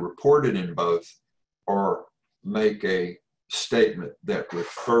can either report it in both or make a statement that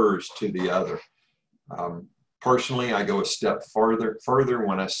refers to the other. Personally, I go a step further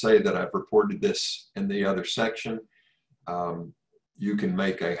when I say that I've reported this in the other section. You can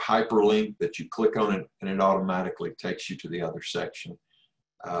make a hyperlink that you click on it and it automatically takes you to the other section.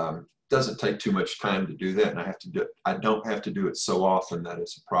 Doesn't take too much time to do that, and I don't have to do it so often that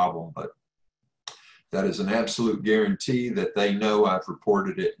it's a problem, but that is an absolute guarantee that they know I've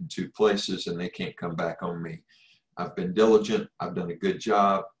reported it in two places and they can't come back on me. I've been diligent, I've done a good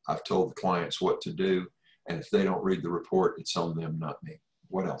job, I've told the clients what to do, and if they don't read the report, it's on them, not me.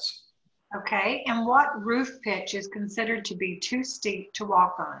 What else? Okay, and what roof pitch is considered to be too steep to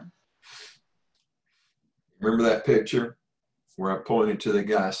walk on? Remember that picture where I pointed to the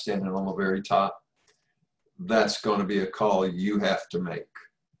guy standing on the very top? That's going to be a call you have to make.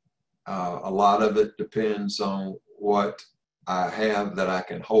 A lot of it depends on what I have that I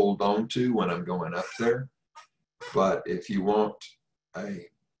can hold on to when I'm going up there. But if you want a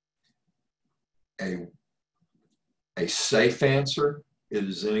safe answer, it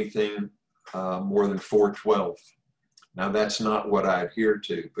is anything more than 412. Now that's not what I adhere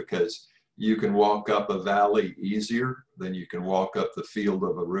to, because you can walk up a valley easier than you can walk up the field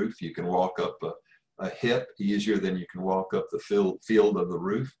of a roof. You can walk up a hip easier than you can walk up the field of the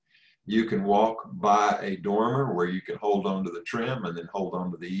roof. You can walk by a dormer where you can hold on to the trim and then hold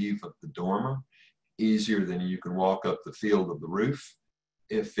on to the eave of the dormer easier than you can walk up the field of the roof.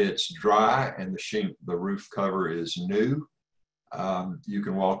 If it's dry and the roof cover is new, you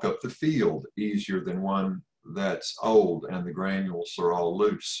can walk up the field easier than one that's old and the granules are all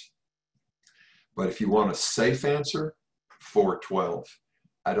loose. But if you want a safe answer, 412.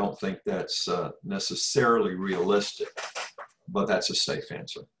 I don't think that's necessarily realistic, but that's a safe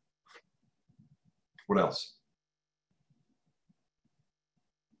answer. What else?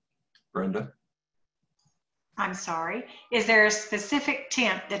 Brenda? I'm sorry. Is there a specific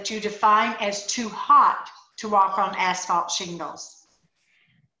temp that you define as too hot to walk on asphalt shingles?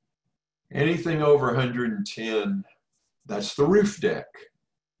 Anything over 110, that's the roof deck,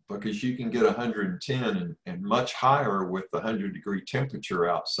 because you can get 110 and much higher with the 100-degree temperature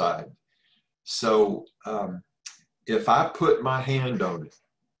outside. So if I put my hand on it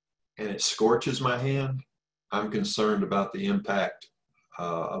and it scorches my hand, I'm concerned about the impact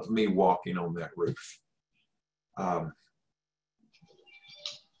of me walking on that roof.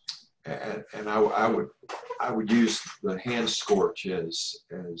 And I would use the hand scorch as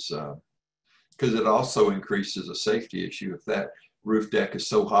because it also increases a safety issue. If that roof deck is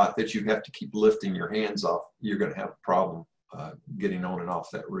so hot that you have to keep lifting your hands off, you're going to have a problem getting on and off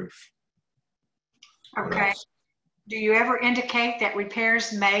that roof. Okay. Do you ever indicate that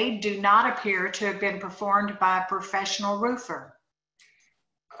repairs made do not appear to have been performed by a professional roofer?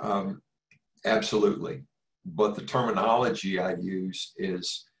 Absolutely. But the terminology I use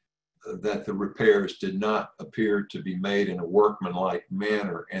is that the repairs did not appear to be made in a workmanlike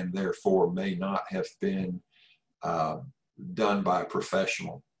manner and therefore may not have been done by a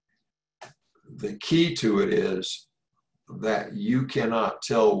professional. The key to it is that you cannot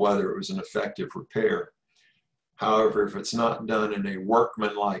tell whether it was an effective repair. However, if it's not done in a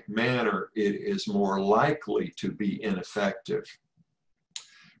workmanlike manner, it is more likely to be ineffective.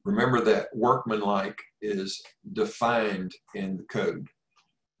 Remember that workmanlike is defined in the code.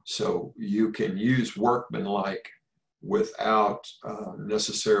 So you can use workmanlike without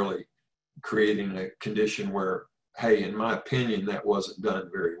necessarily creating a condition where, hey, in my opinion, that wasn't done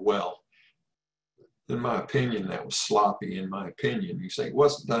very well. In my opinion, that was sloppy. In my opinion, you say it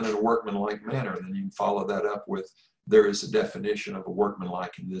wasn't done in a workmanlike manner, and then you can follow that up with, there is a definition of a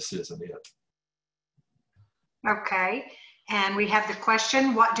workmanlike, and this isn't it. Okay, and we have the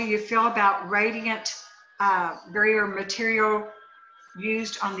question, what do you feel about radiant barrier material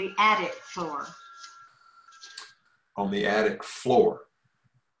used on the attic floor? On the attic floor.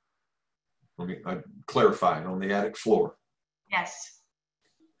 Let me clarify, on the attic floor. Yes.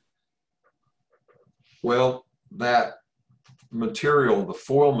 Well, that material, the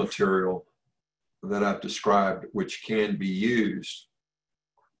foil material that I've described, which can be used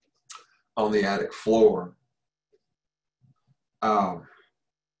on the attic floor, I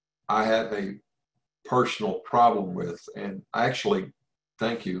have a personal problem with, and actually,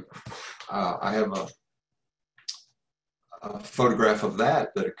 thank you, I have a photograph of that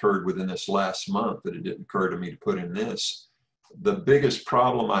occurred within this last month that it didn't occur to me to put in this. The biggest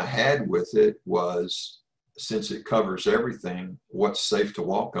problem I had with it was, since it covers everything, what's safe to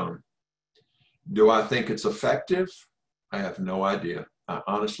walk on? Do I think it's effective? I have no idea. I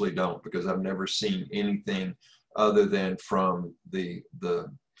honestly don't, because I've never seen anything other than from the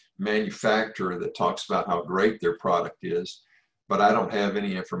manufacturer that talks about how great their product is, but I don't have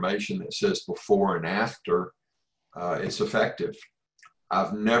any information that says before and after it's effective.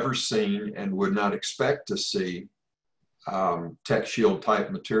 I've never seen and would not expect to see Tech Shield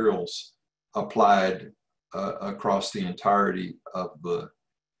type materials applied across the entirety of the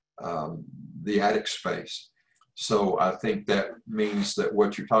attic space. So I think that means that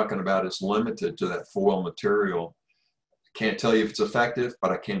what you're talking about is limited to that foil material. Can't tell you if it's effective,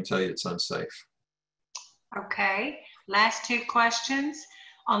 but I can tell you it's unsafe. Okay, last two questions.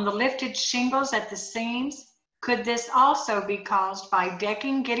 On the lifted shingles at the seams, could this also be caused by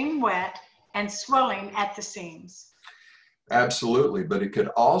decking getting wet and swelling at the seams? Absolutely, but it could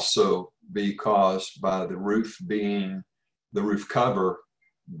also be caused by the roof cover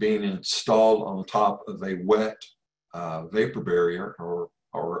being installed on top of a wet vapor barrier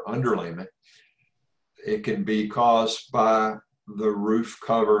or underlayment. It can be caused by the roof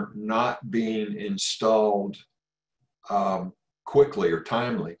cover not being installed quickly or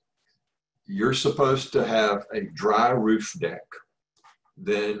timely. You're supposed to have a dry roof deck,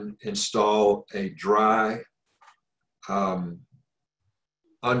 then install a dry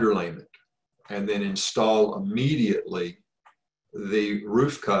underlayment, and then install immediately the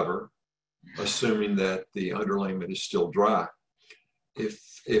roof cover, assuming that the underlayment is still dry.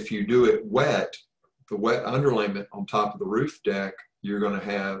 If you do it wet, the wet underlayment on top of the roof deck, you're going to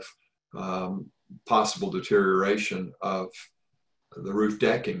have possible deterioration of the roof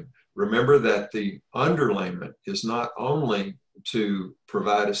decking. Remember that the underlayment is not only to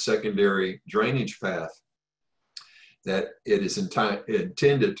provide a secondary drainage path, that it is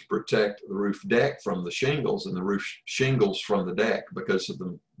intended to protect the roof deck from the shingles and the roof shingles from the deck because of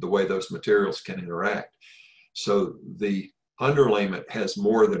the way those materials can interact. So the underlayment has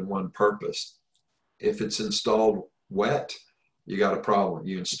more than one purpose. If it's installed wet, you got a problem.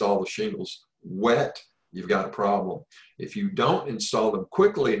 You install the shingles wet, you've got a problem. If you don't install them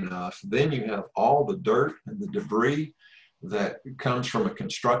quickly enough, then you have all the dirt and the debris that comes from a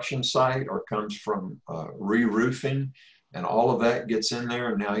construction site or comes from re-roofing, and all of that gets in there,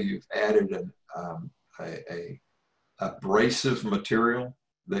 and now you've added a abrasive material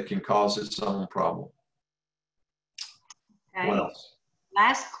that can cause its own problem. Okay. What else?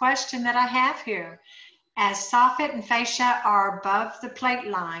 Last question that I have here. As soffit and fascia are above the plate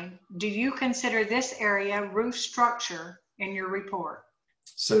line, do you consider this area roof structure in your report?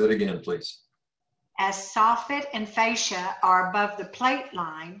 Say that again, please. As soffit and fascia are above the plate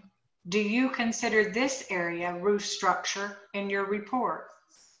line, do you consider this area roof structure in your report?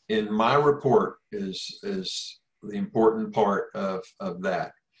 In my report is the important part of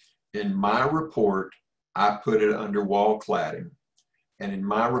that. In my report, I put it under wall cladding. And in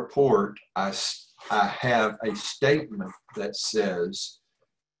my report, I have a statement that says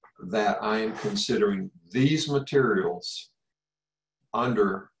that I am considering these materials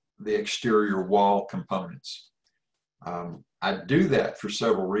under the exterior wall components. I do that for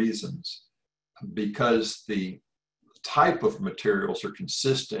several reasons. Because the type of materials are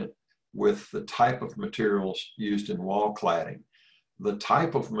consistent with the type of materials used in wall cladding. The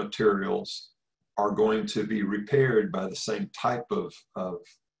type of materials are going to be repaired by the same type of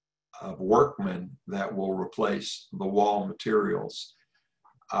workmen that will replace the wall materials.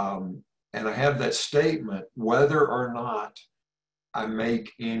 And I have that statement whether or not I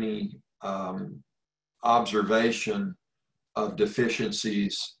make any observation of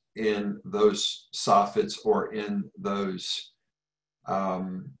deficiencies in those soffits or in those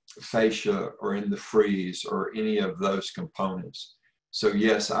fascia or in the frieze or any of those components. So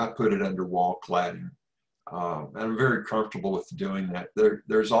yes, I put it under wall cladding. And I'm very comfortable with doing that.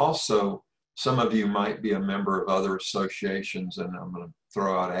 There's also, some of you might be a member of other associations, and I'm going to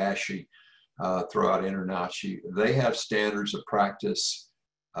throw out ASHI, throw out InterNACHI. They have standards of practice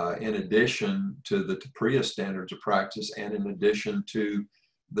in addition to the TREC Standards of Practice and in addition to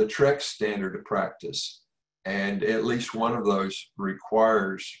the TREC Standard of Practice. And at least one of those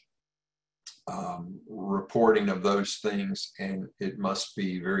requires reporting of those things, and it must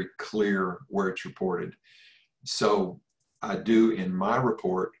be very clear where it's reported. So I do, in my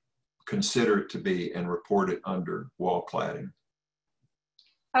report, consider it to be and report it under wall cladding.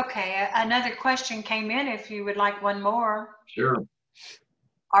 Okay, another question came in if you would like one more. Sure.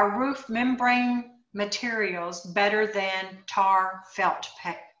 Are roof membrane materials better than tar felt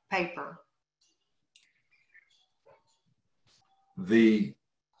paper? The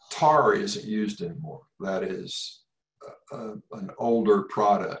tar isn't used anymore. That is an older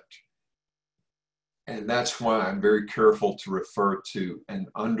product. And that's why I'm very careful to refer to an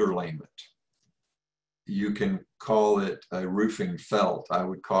underlayment. You can call it a roofing felt. I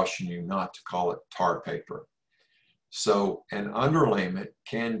would caution you not to call it tar paper. So an underlayment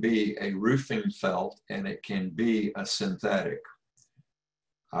can be a roofing felt and it can be a synthetic.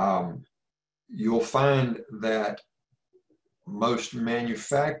 You'll find that most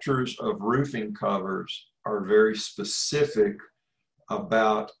manufacturers of roofing covers are very specific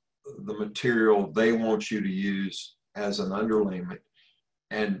about the material they want you to use as an underlayment.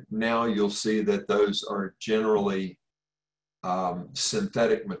 And now you'll see that those are generally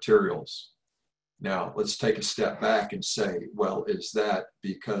synthetic materials. Now, let's take a step back and say, well, is that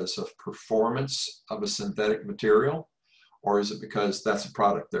because of performance of a synthetic material, or is it because that's a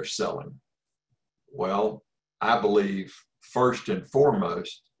product they're selling? Well, I believe first and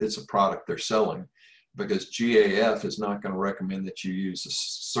foremost, it's a product they're selling, because GAF is not going to recommend that you use a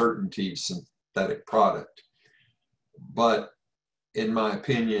certainty synthetic product. But in my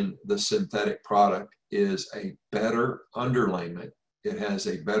opinion, the synthetic product is a better underlayment. It has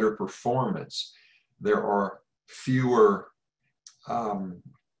a better performance. There are fewer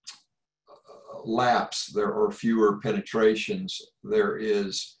laps, there are fewer penetrations, there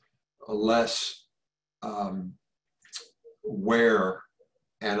is less wear,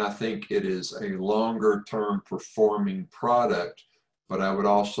 and I think it is a longer term performing product. But I would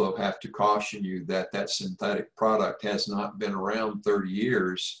also have to caution you that that synthetic product has not been around 30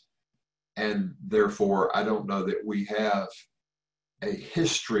 years, and therefore I don't know that we have a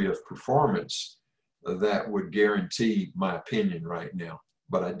history of performance that would guarantee my opinion right now.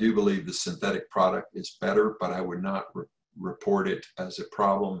 But I do believe the synthetic product is better, but I would not report it as a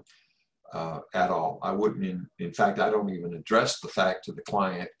problem at all. I wouldn't, in fact, I don't even address the fact to the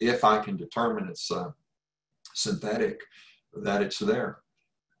client if I can determine it's synthetic, that it's there.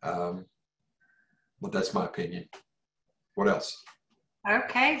 But that's my opinion. What else?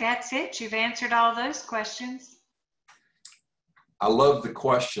 Okay, that's it. You've answered all those questions. I love the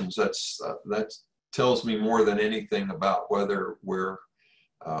questions. That tells me more than anything about whether we're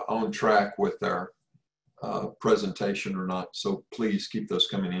on track with our presentation or not. So please keep those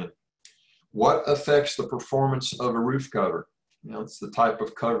coming in. What affects the performance of a roof cover? You know, it's the type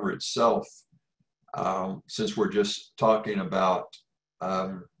of cover itself. Since we're just talking about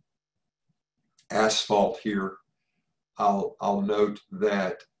asphalt here, I'll note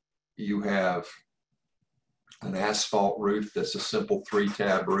that you have an asphalt roof that's a simple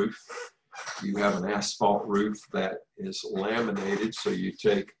 3-tab roof. You have an asphalt roof that is laminated, so you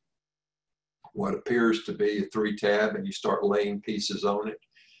take what appears to be a 3-tab and you start laying pieces on it.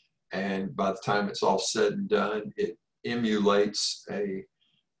 And by the time it's all said and done, it emulates a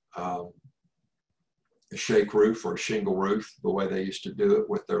shake roof or a shingle roof, the way they used to do it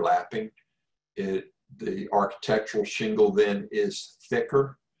with their lapping. The architectural shingle then is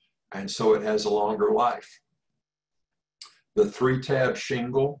thicker, and so it has a longer life. The 3-tab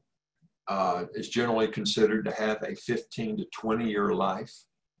shingle is generally considered to have a 15 to 20-year life.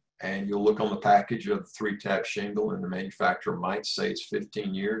 And you'll look on the package of the 3-tab shingle, and the manufacturer might say it's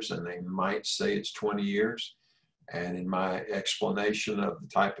 15 years, and they might say it's 20 years. And in my explanation of the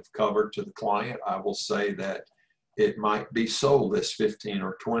type of cover to the client, I will say that it might be sold as 15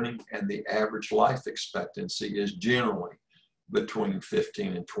 or 20, and the average life expectancy is generally between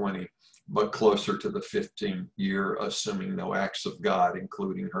 15 and 20, but closer to the 15-year, assuming no acts of God,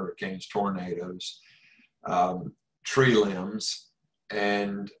 including hurricanes, tornadoes, tree limbs,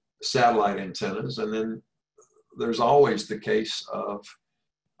 and satellite antennas. And then there's always the case of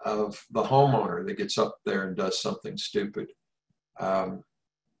the homeowner that gets up there and does something stupid.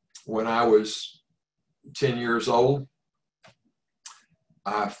 When I was 10 years old,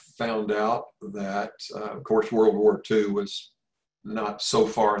 I found out that, of course, World War II was not so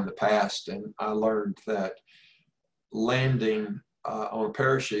far in the past, and I learned that landing on a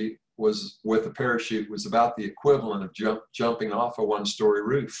parachute with a parachute was about the equivalent of jumping off a 1-story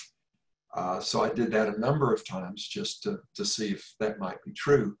roof. So I did that a number of times just to see if that might be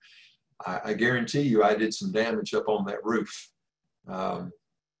true. I guarantee you I did some damage up on that roof.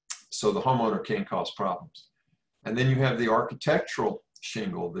 So the homeowner can cause problems. And then you have the architectural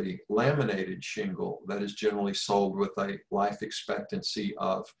shingle, the laminated shingle, that is generally sold with a life expectancy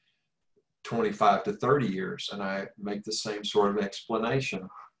of 25 to 30 years. And I make the same sort of explanation,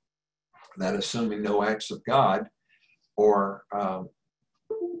 that assuming no acts of God or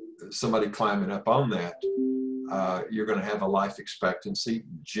somebody climbing up on that, you're going to have a life expectancy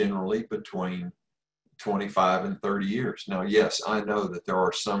generally between 25 and 30 years. Now, yes, I know that there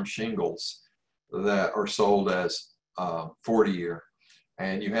are some shingles that are sold as 40-year,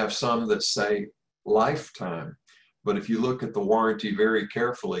 and you have some that say lifetime. But if you look at the warranty very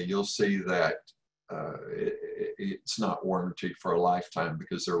carefully, you'll see that it's not warranted for a lifetime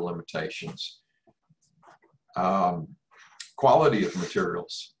because there are limitations. Quality of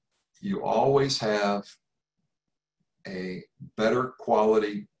materials. You always have a better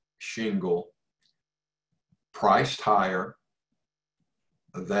quality shingle priced higher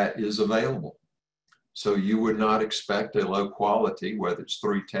that is available. So you would not expect a low quality, whether it's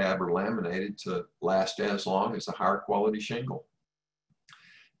 3-tab or laminated, to last as long as a higher quality shingle.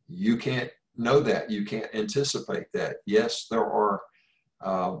 You can't know that. You can't anticipate that. Yes, there are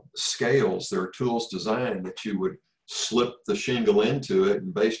scales, there are tools designed that you would slip the shingle into it,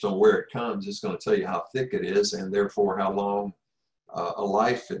 and based on where it comes, it's going to tell you how thick it is and therefore how long a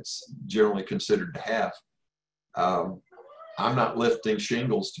life it's generally considered to have. I'm not lifting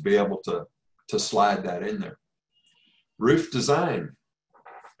shingles to be able to slide that in there. Roof design.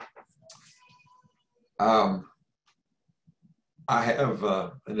 I have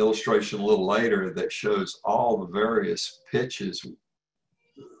an illustration a little later that shows all the various pitches.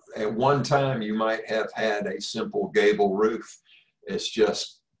 At one time, you might have had a simple gable roof. It's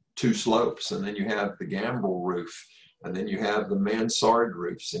just 2 slopes, and then you have the gambrel roof, and then you have the mansard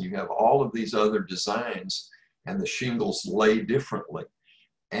roofs, and you have all of these other designs, and the shingles lay differently.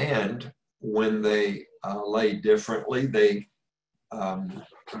 And when they lay differently, they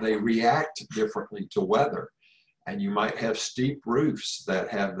react differently to weather. And you might have steep roofs that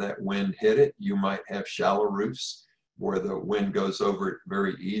have that wind hit it. You might have shallow roofs where the wind goes over it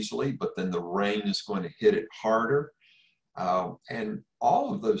very easily, but then the rain is going to hit it harder. And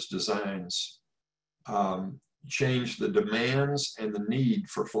all of those designs change the demands and the need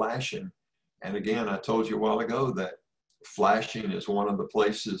for flashing. And again, I told you a while ago that flashing is one of the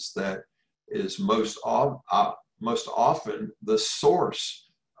places that is most often the source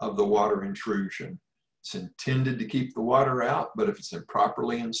of the water intrusion. It's intended to keep the water out, but if it's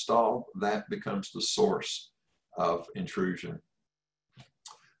improperly installed, that becomes the source of intrusion.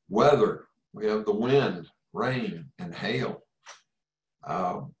 Weather, we have the wind, rain, and hail.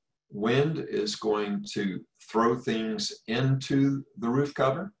 Wind is going to throw things into the roof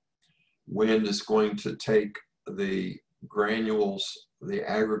cover. Wind is going to take the granules, the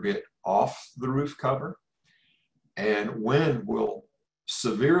aggregate, off the roof cover. And wind will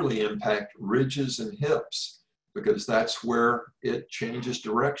severely impact ridges and hips because that's where it changes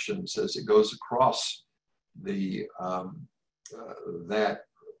directions as it goes across the that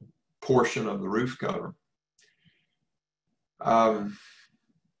portion of the roof cover.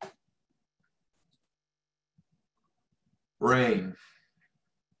 Rain.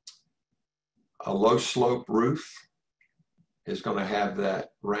 A low slope roof is going to have that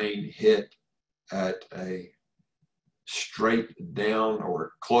rain hit at a straight down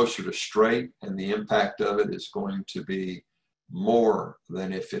or closer to straight, and the impact of it is going to be more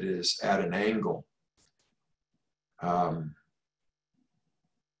than if it is at an angle.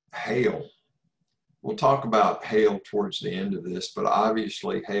 Hail. We'll talk about hail towards the end of this, but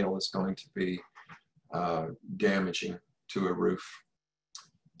obviously hail is going to be damaging to a roof.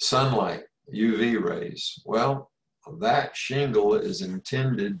 Sunlight, UV rays. Well, that shingle is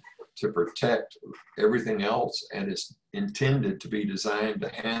intended to protect everything else, and it's intended to be designed to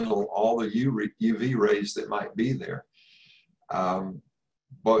handle all the UV rays that might be there.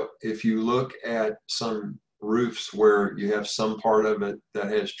 But if you look at some roofs where you have some part of it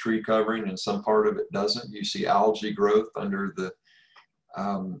that has tree covering and some part of it doesn't, you see algae growth under the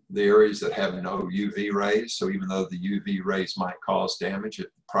areas that have no UV rays. So even though the UV rays might cause damage, if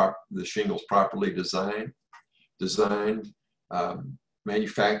the shingle's properly designed,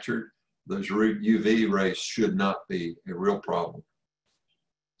 manufactured, those UV rays should not be a real problem.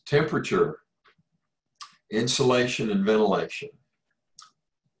 Temperature, insulation, and ventilation.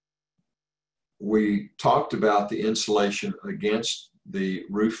 We talked about the insulation against the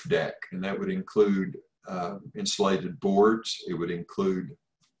roof deck, and that would include insulated boards. It would include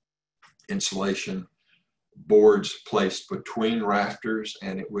insulation boards placed between rafters,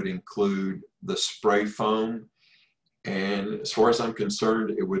 and it would include the spray foam. And as far as I'm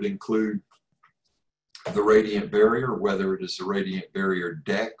concerned, it would include the radiant barrier, whether it is the radiant barrier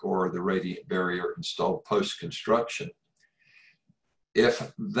deck or the radiant barrier installed post-construction.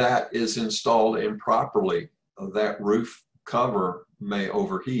 If that is installed improperly, that roof cover may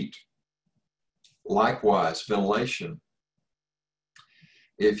overheat. Likewise, ventilation.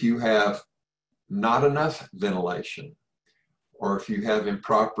 If you have not enough ventilation, or if you have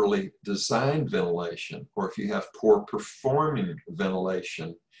improperly designed ventilation, or if you have poor performing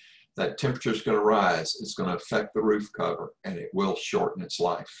ventilation, that temperature is going to rise. It's going to affect the roof cover, and it will shorten its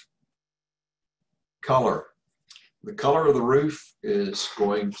life. Color. The color of the roof is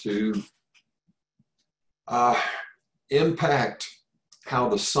going to impact how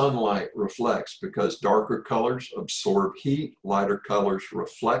the sunlight reflects, because darker colors absorb heat, lighter colors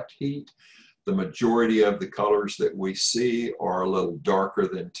reflect heat. The majority of the colors that we see are a little darker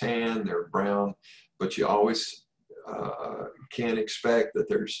than tan, they're brown, but you always can't expect that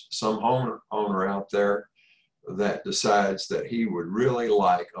there's some homeowner out there that decides that he would really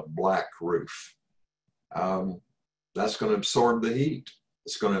like a black roof. That's going to absorb the heat.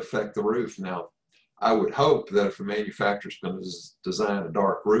 It's going to affect the roof. Now, I would hope that if a manufacturer is going to design a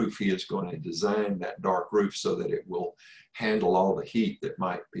dark roof, he is going to design that dark roof so that it will handle all the heat that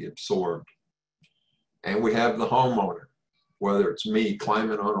might be absorbed. And we have the homeowner, whether it's me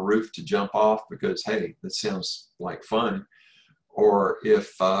climbing on a roof to jump off because, hey, that sounds like fun, or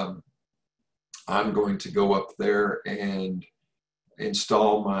if I'm going to go up there and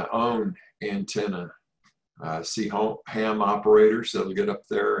install my own antenna. See ham operators that'll get up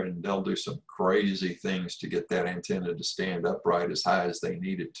there and they'll do some crazy things to get that antenna to stand upright as high as they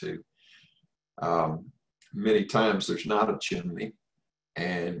need it to. Many times there's not a chimney,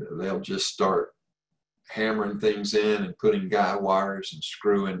 and they'll just start hammering things in and putting guy wires and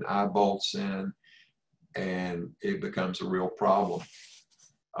screwing eye bolts in, and it becomes a real problem.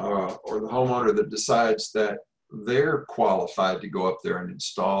 Or the homeowner that decides that they're qualified to go up there and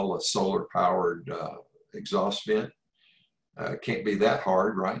install a solar powered exhaust vent. Can't be that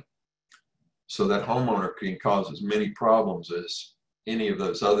hard, right? So that homeowner can cause as many problems as any of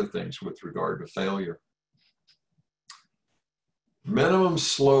those other things with regard to failure. Minimum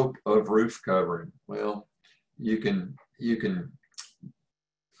slope of roof covering. Well,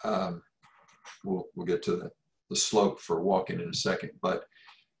 we'll get to the slope for walking in a second, but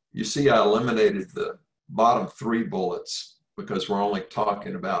you see I eliminated the bottom 3 bullets because we're only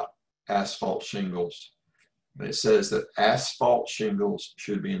talking about asphalt shingles. And it says that asphalt shingles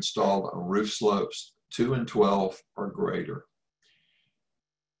should be installed on roof slopes 2 and 12 or greater.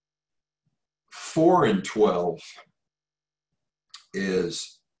 4 and 12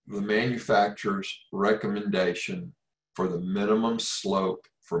 is the manufacturer's recommendation for the minimum slope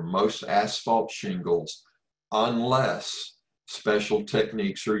for most asphalt shingles, unless special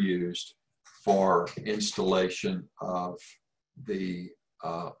techniques are used for installation of the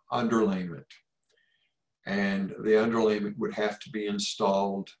underlayment. And the underlayment would have to be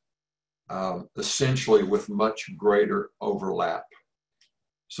installed essentially with much greater overlap.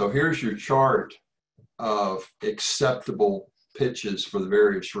 So here's your chart of acceptable pitches for the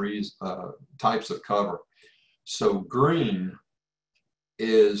various types of cover. So green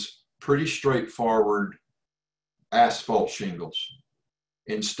is pretty straightforward asphalt shingles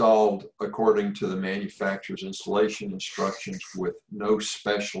installed according to the manufacturer's installation instructions with no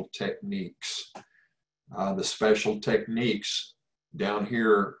special techniques. The special techniques down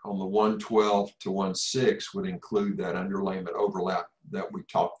here on the 112 to 1/6 would include that underlayment overlap that we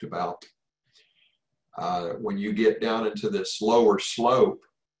talked about. When you get down into this lower slope,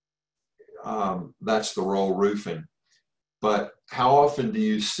 that's the roll roofing. But how often do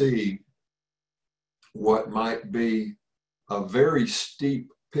you see what might be a very steep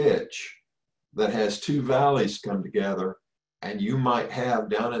pitch that has two valleys come together, and you might have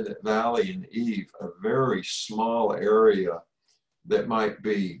down in that valley in the eave a very small area that might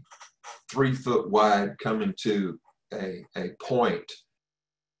be 3 foot wide coming to a point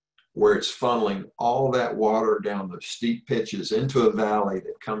where it's funneling all that water down the steep pitches into a valley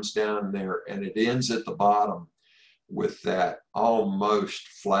that comes down there, and it ends at the bottom with that almost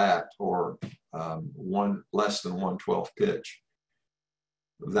flat or less than 1/12 pitch.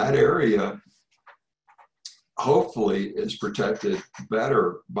 That area hopefully is protected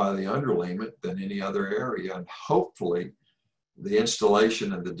better by the underlayment than any other area, and hopefully the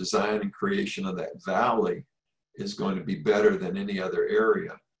installation and the design and creation of that valley is going to be better than any other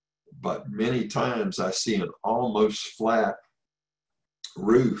area. But many times I see an almost flat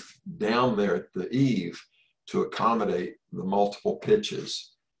roof down there at the eave to accommodate the multiple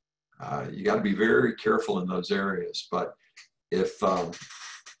pitches. You got to be very careful in those areas. But if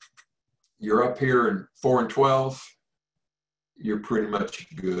you're up here in 4 and 12, you're pretty much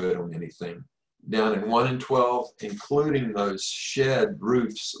good on anything. Down in 1 and 12, including those shed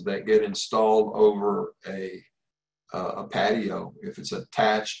roofs that get installed over a patio, if it's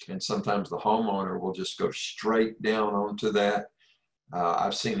attached, and sometimes the homeowner will just go straight down onto that.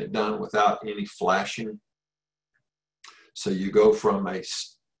 I've seen it done without any flashing. So you go from a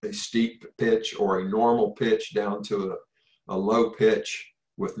steep pitch or a normal pitch down to a low pitch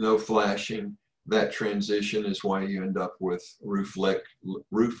with no flashing. That transition is why you end up with roof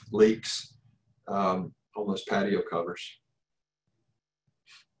leaks on those patio covers.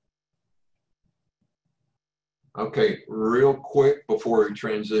 Okay, real quick before we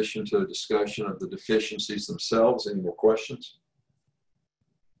transition to a discussion of the deficiencies themselves. Any more questions?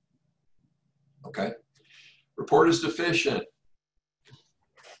 Okay. Report is deficient.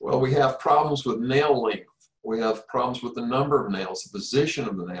 Well, we have problems with nail length. We have problems with the number of nails, the position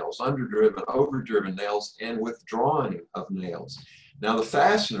of the nails, underdriven, overdriven nails, and withdrawing of nails. Now, the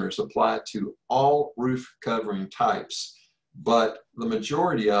fasteners apply to all roof covering types, but the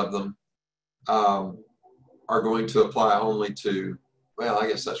majority of them are going to apply only to, well, I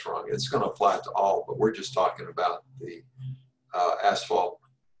guess that's wrong. It's going to apply to all, but we're just talking about the asphalt.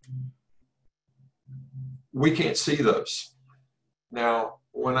 We can't see those. Now,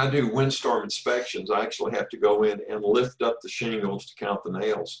 when I do windstorm inspections, I actually have to go in and lift up the shingles to count the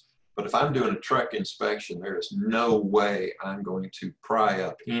nails. But if I'm doing a TREC inspection, there is no way I'm going to pry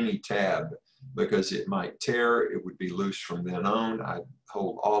up any tab because it might tear. It would be loose from then on. I'd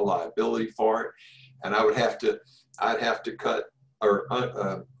hold all liability for it. And I'd have to cut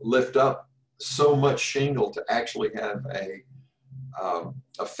or lift up so much shingle to actually have a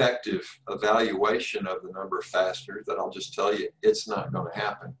effective evaluation of the number of fasteners that I'll just tell you it's not going to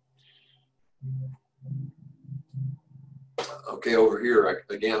happen. Okay, over here,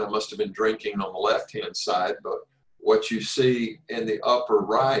 again, I must have been drinking on the left-hand side, but what you see in the upper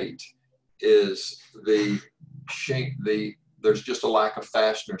right is there's just a lack of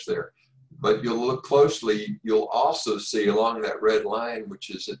fasteners there. But you'll look closely, you'll also see along that red line, which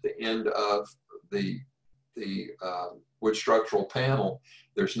is at the end of the wood structural panel,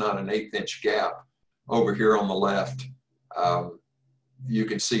 there's not an 1/8 inch gap. Over here on the left, you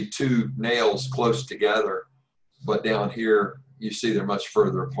can see two nails close together, but down here you see they're much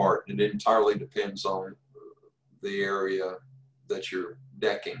further apart. It entirely depends on the area that you're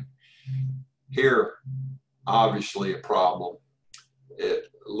decking. Here, obviously a problem.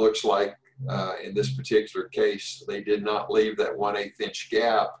 It looks like in this particular case, they did not leave that 1/8 inch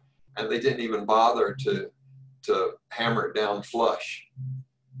gap, and they didn't even bother to hammer it down flush.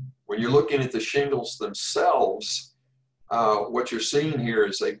 When you're looking at the shingles themselves, what you're seeing here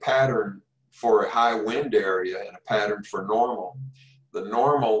is a pattern for a high wind area and a pattern for normal. The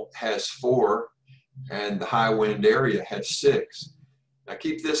normal has 4 and the high wind area has 6. Now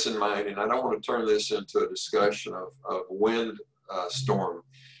keep this in mind, and I don't want to turn this into a discussion of wind storm,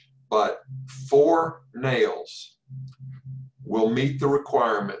 but 4 nails will meet the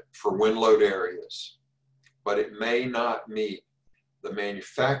requirement for wind load areas, but it may not meet the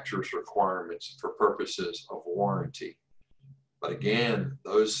manufacturer's requirements for purposes of warranty. But again,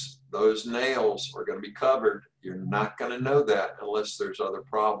 those nails are going to be covered. You're not going to know that unless there's other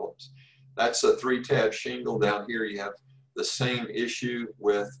problems. That's a 3-tab shingle. Down here you have the same issue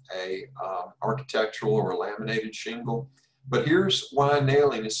with a architectural or a laminated shingle. But here's why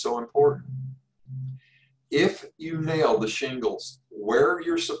nailing is so important. If you nail the shingles where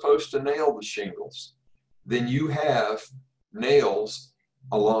you're supposed to nail the shingles, then you have nails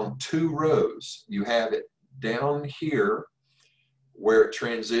along 2 rows. You have it down here where it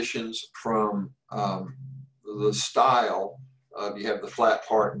transitions from the style of, you have the flat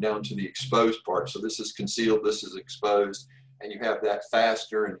part down to the exposed part. So this is concealed, this is exposed, and you have that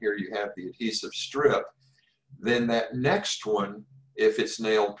fastener, and here you have the adhesive strip. Then that next one, if it's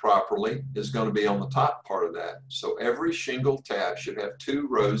nailed properly, is going to be on the top part of that. So every shingle tab should have 2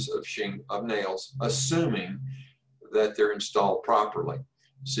 rows of nails, assuming that they're installed properly.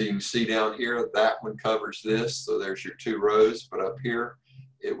 So you can see down here, that one covers this, so there's your 2 rows, but up here,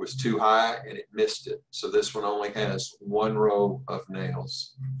 it was too high and it missed it. So this one only has 1 row of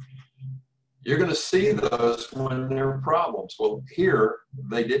nails. You're going to see those when there are problems. Well, here,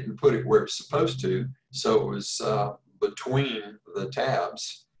 they didn't put it where it's supposed to, so it was between the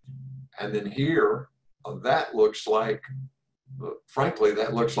tabs. And then here, that looks like, frankly,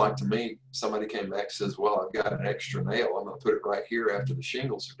 that looks like to me, somebody came back and says, well, I've got an extra nail. I'm going to put it right here after the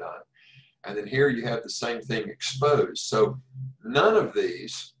shingles are done. And then here you have the same thing exposed. So none of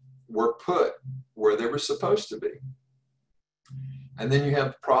these were put where they were supposed to be. And then you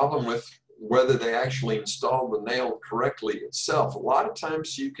have the problem with whether they actually installed the nail correctly itself. A lot of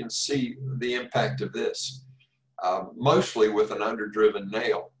times you can see the impact of this, mostly with an underdriven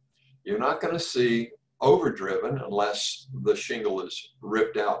nail. You're not going to see overdriven unless the shingle is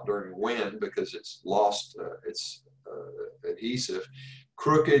ripped out during wind because it's lost its adhesive.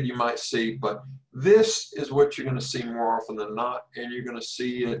 Crooked you might see, but this is what you're going to see more often than not, and you're going to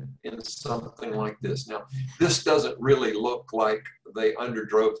see it in something like this. Now, this doesn't really look like they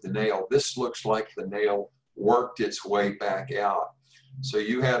underdrove the nail. This looks like the nail worked its way back out. So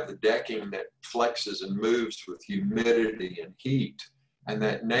you have the decking that flexes and moves with humidity and heat, and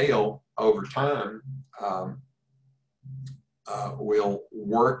that nail over time will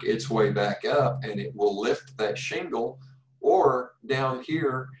work its way back up, and it will lift that shingle, or down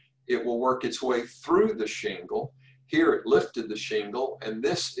here it will work its way through the shingle. Here it lifted the shingle, and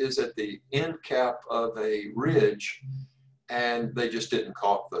this is at the end cap of a ridge, and they just didn't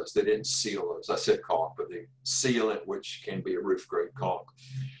caulk those. They didn't seal those. I said caulk, but they seal it, which can be a roof grade caulk.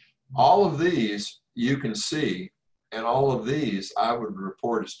 All of these you can see, and all of these I would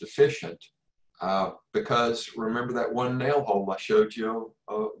report as deficient because remember that one nail hole I showed you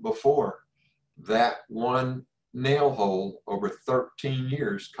before. That one nail hole over 13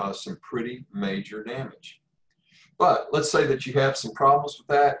 years caused some pretty major damage. But let's say that you have some problems with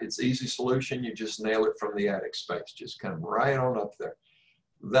that. It's easy solution. You just nail it from the attic space. Just come right on up there.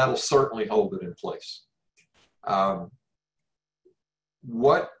 That'll certainly hold it in place.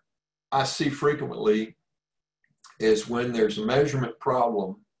 What I see frequently is when there's a measurement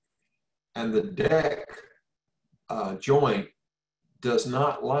problem and the deck joint does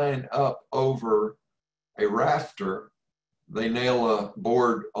not line up over a rafter, they nail a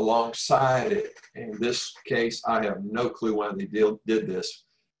board alongside it. In this case, I have no clue why they did this,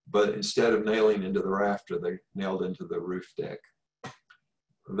 but instead of nailing into the rafter, they nailed into the roof deck.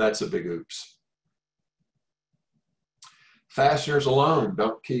 That's a big oops. Fasteners alone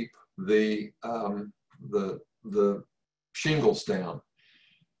don't keep the shingles down.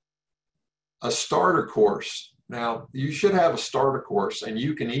 A starter course. Now, you should have a starter course, and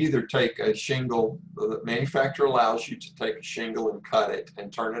you can either take a shingle, the manufacturer allows you to take a shingle and cut it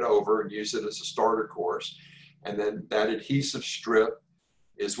and turn it over and use it as a starter course. And then that adhesive strip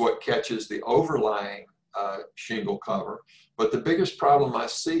is what catches the overlying shingle cover. But the biggest problem I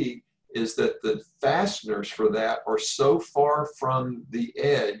see is that the fasteners for that are so far from the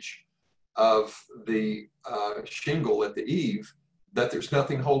edge of the shingle at the eave that there's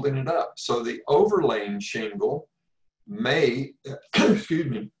nothing holding it up. So the overlaying shingle may,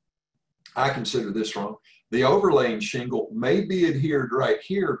 excuse me, I consider this wrong. The overlaying shingle may be adhered right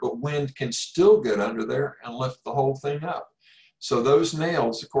here, but wind can still get under there and lift the whole thing up. So those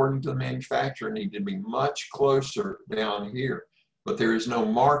nails, according to the manufacturer, need to be much closer down here. But there is no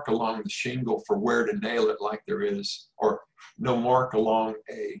mark along the shingle for where to nail it like there is, or no mark along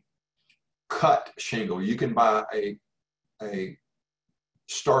a cut shingle. You can buy a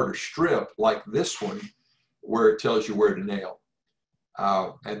starter strip like this one where it tells you where to nail.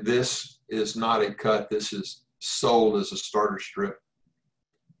 And this is not a cut. This is sold as a starter strip.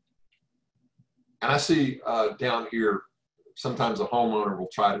 And I see down here, sometimes a homeowner will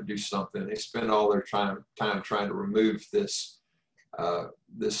try to do something. They spend all their time trying to remove this,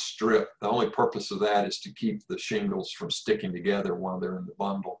 this strip. The only purpose of that is to keep the shingles from sticking together while they're in the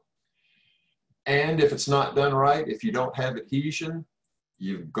bundle. And if it's not done right, if you don't have adhesion,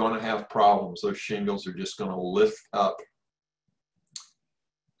 you're going to have problems. Those shingles are just going to lift up.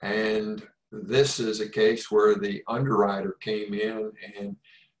 And this is a case where the underwriter came in and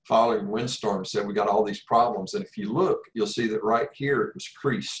following windstorm said, we got all these problems. And if you look, you'll see that right here, it was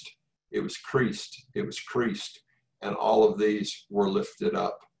creased. It was creased. It was creased. And all of these were lifted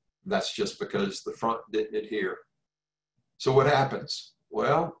up. That's just because the front didn't adhere. So what happens?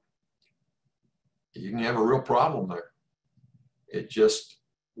 Well, you can have a real problem there. It just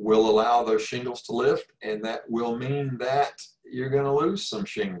will allow those shingles to lift, and that will mean that you're going to lose some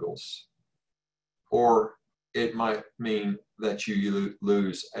shingles. Or it might mean that you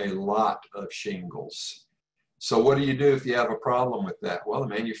lose a lot of shingles. So what do you do if you have a problem with that? Well, the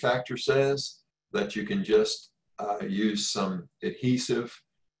manufacturer says that you can just use some adhesive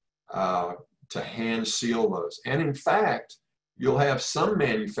to hand seal those. And in fact, you'll have some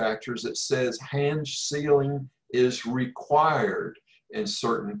manufacturers that says hand sealing is required in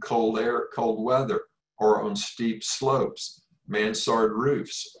certain cold weather or on steep slopes, mansard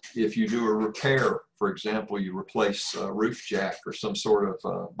roofs. If you do a repair, for example, you replace a roof jack or some sort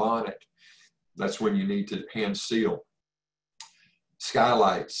of bonnet, that's when you need to hand seal.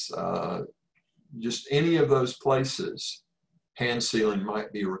 Skylights, just any of those places, hand sealing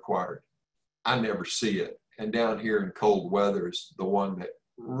might be required. I never see it. And down here in cold weather is the one that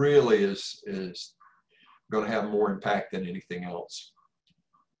really is going to have more impact than anything else.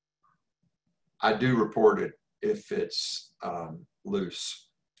 I do report it if it's loose.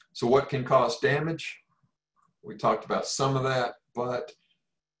 So what can cause damage? We talked about some of that, but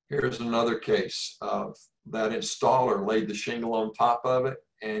here's another case of that installer laid the shingle on top of it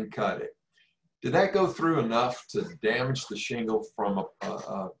and cut it. Did that go through enough to damage the shingle from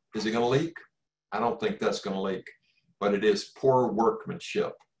is it going to leak? I don't think that's going to leak, but it is poor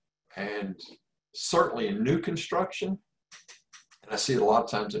workmanship. And certainly in new construction, and I see it a lot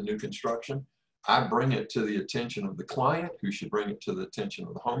of times in new construction, I bring it to the attention of the client, who should bring it to the attention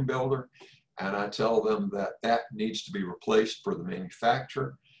of the home builder, and I tell them that that needs to be replaced for the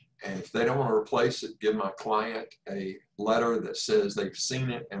manufacturer. And if they don't want to replace it, give my client a letter that says they've seen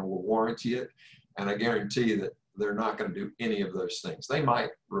it and will warranty it. And I guarantee that they're not going to do any of those things. They might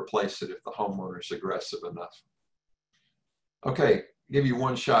replace it if the homeowner is aggressive enough. Okay, give you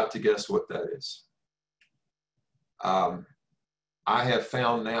one shot to guess what that is. I have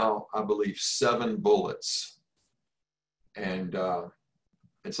found now, I believe, 7 bullets. And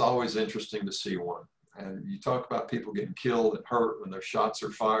it's always interesting to see one. And you talk about people getting killed and hurt when their shots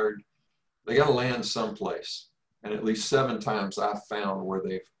are fired. They got to land someplace. And at least 7 times I've found where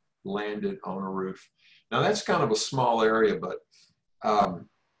they've landed on a roof. Now that's kind of a small area, but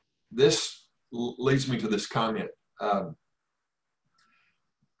this leads me to this comment.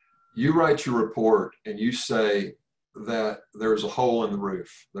 You write your report and you say that there's a hole in the roof,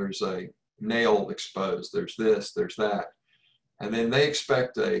 there's a nail exposed, there's this, there's that. And then they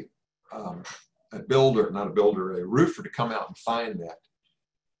expect a roofer to come out and find that.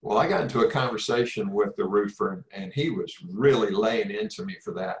 Well, I got into a conversation with the roofer and he was really laying into me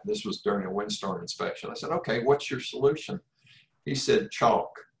for that. This was during a windstorm inspection. I said, okay, what's your solution? He said, chalk.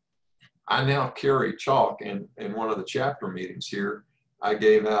 I now carry chalk, and in one of the chapter meetings here, I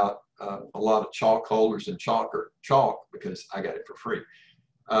gave out a lot of chalk holders and chalk because I got it for free.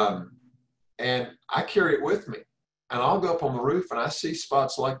 And I carry it with me. And I'll go up on the roof and I see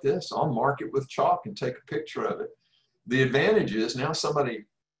spots like this. I'll mark it with chalk and take a picture of it. The advantage is now somebody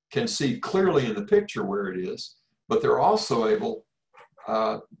can see clearly in the picture where it is, but they're also able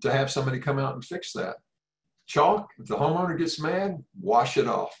to have somebody come out and fix that. Chalk, if the homeowner gets mad, wash it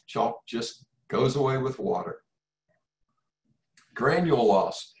off. Chalk just goes away with water. Granule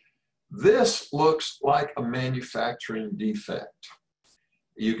loss. This looks like a manufacturing defect.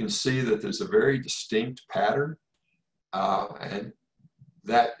 You can see that there's a very distinct pattern, and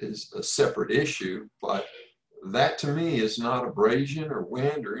that is a separate issue, but that to me is not abrasion or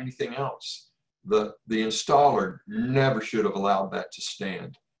wind or anything else. The installer never should have allowed that to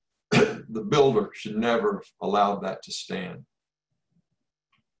stand. The builder should never have allowed that to stand.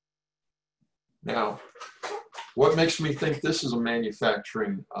 Now, what makes me think this is a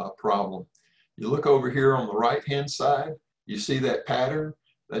manufacturing problem? You look over here on the right-hand side, you see that pattern?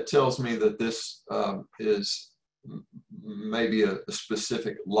 that tells me that this is maybe a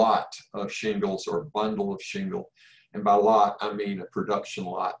specific lot of shingles or bundle of shingle. And by lot, I mean a production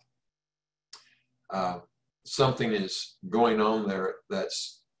lot. Something is going on there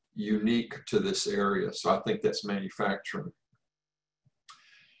that's unique to this area. So I think that's manufacturing.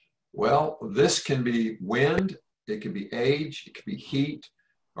 Well, this can be wind, it could be age, it could be heat,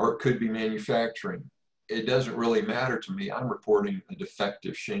 or it could be manufacturing. It doesn't really matter to me. I'm reporting a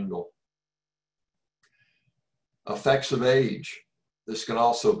defective shingle. Effects of age. This can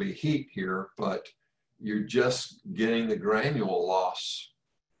also be heat here, but you're just getting the granule loss.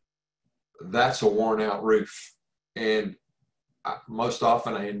 That's a worn out roof. And most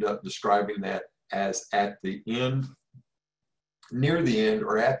often I end up describing that as at the end, near the end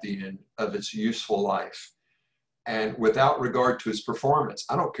or at the end of its useful life. And without regard to its performance,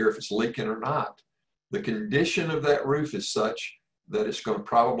 I don't care if it's leaking or not. The condition of that roof is such that it's going to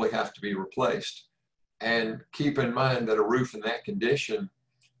probably have to be replaced. And keep in mind that a roof in that condition,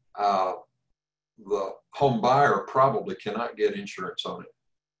 the home buyer probably cannot get insurance on it.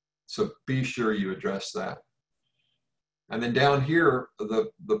 So be sure you address that. And then down here,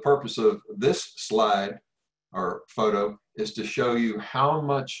 the purpose of this slide or photo is to show you how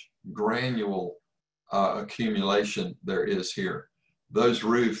much granule accumulation there is here. Those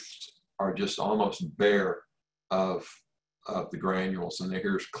roofs are just almost bare of the granules, and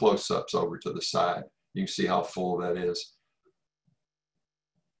here's close-ups over to the side. You can see how full that is.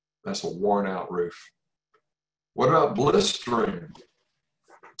 That's a worn out roof. What about blistering?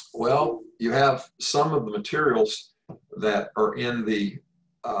 Well, you have some of the materials that are in the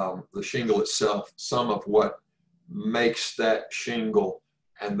shingle itself, some of what makes that shingle,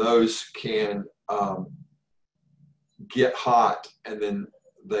 and those can get hot and then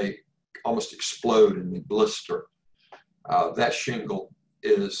they almost explode and they blister. That shingle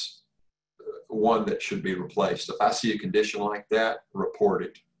is one that should be replaced. If I see a condition like that, report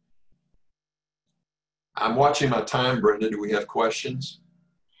it. I'm watching my time, Brenda. Do we have questions?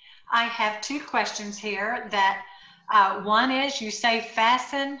 I have two questions here. That one is, you say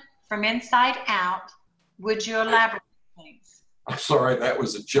fasten from inside out. Would you elaborate, please? I'm sorry, that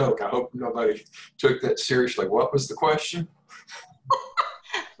was a joke. I hope nobody took that seriously. What was the question?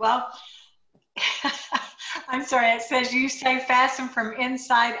 Well, I'm sorry, it says you say fasten from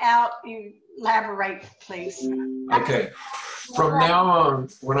inside out. Elaborate, please. Okay. From now on,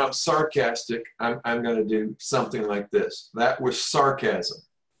 when I'm sarcastic, I'm going to do something like this. That was sarcasm.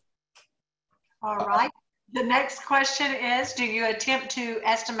 All right. The next question is, do you attempt to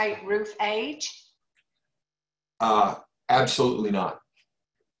estimate roof age? Absolutely not.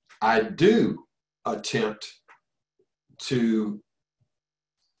 I do attempt to,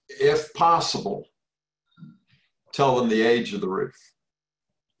 if possible, tell them the age of the roof.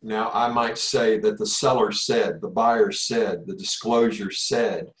 Now, I might say that the seller said, the buyer said, the disclosure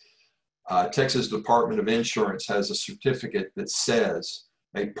said. Texas Department of Insurance has a certificate that says,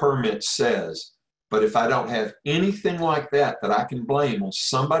 a permit says, but if I don't have anything like that that I can blame on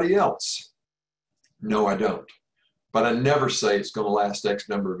somebody else, no, I don't. But I never say it's going to last X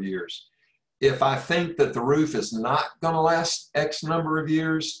number of years. If I think that the roof is not going to last X number of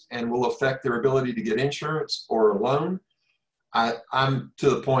years and will affect their ability to get insurance or a loan, I'm to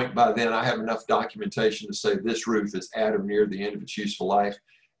the point by then I have enough documentation to say this roof is at or near the end of its useful life,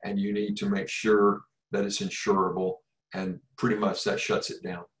 and you need to make sure that it's insurable, and pretty much that shuts it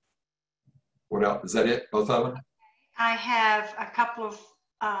down. What else? Is that it? Both of them? I have a couple of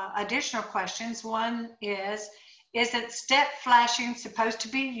additional questions. One is it step flashing supposed to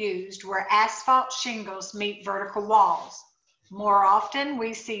be used where asphalt shingles meet vertical walls? More often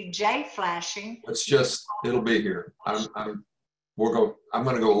we see J flashing. It's just, it'll be here. I'm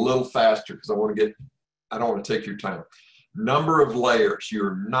going to go a little faster because I don't want to take your time. Number of layers.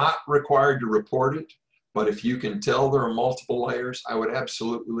 You're not required to report it, but if you can tell there are multiple layers, I would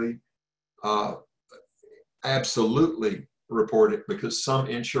absolutely report it, because some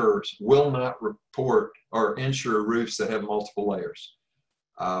insurers will not report or insure roofs that have multiple layers.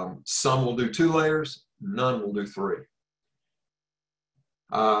 Some will do 2 layers, none will do 3.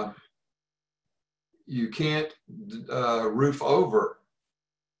 You can't roof over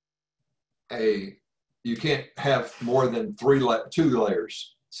you can't have more than 2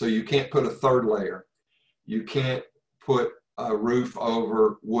 layers. So you can't put a 3rd layer. You can't put a roof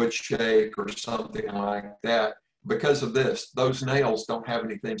over wood shake or something like that. Because of this, those nails don't have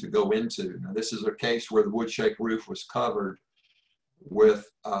anything to go into. Now, this is a case where the wood shake roof was covered with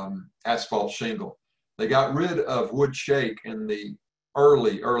asphalt shingle. They got rid of wood shake in the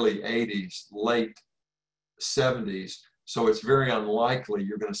early 80s, late 70s, So it's very unlikely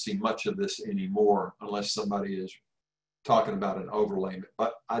you're going to see much of this anymore unless somebody is talking about an overlayment,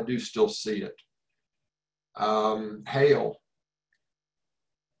 but I do still see it. Hail.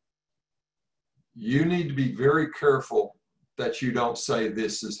 You need to be very careful that you don't say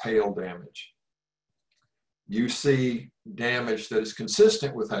this is hail damage. You see damage that is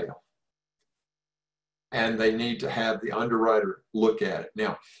consistent with hail, and they need to have the underwriter look at it.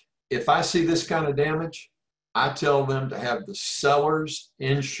 Now, if I see this kind of damage, I tell them to have the seller's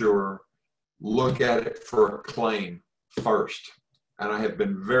insurer look at it for a claim first. And I have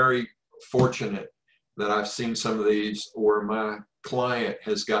been very fortunate that I've seen some of these where my client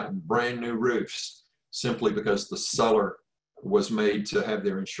has gotten brand new roofs simply because the seller was made to have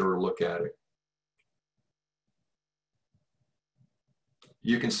their insurer look at it.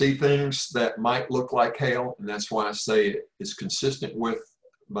 You can see things that might look like hail, and that's why I say it is consistent with,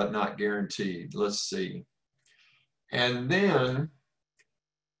 but not guaranteed. Let's see. And then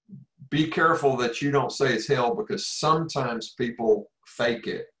be careful that you don't say it's hail, because sometimes people fake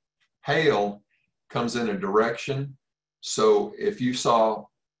it. Hail comes in a direction. So if you saw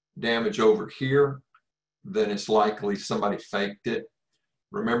damage over here, then it's likely somebody faked it.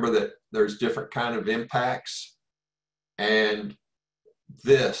 Remember that there's different kind of impacts, and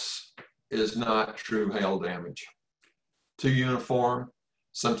this is not true hail damage. Too uniform.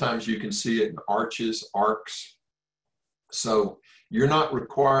 Sometimes you can see it in arches, arcs. So you're not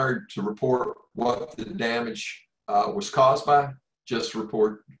required to report what the damage was caused by, just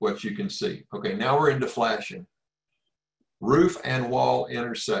report what you can see. Okay, now we're into flashing. Roof and wall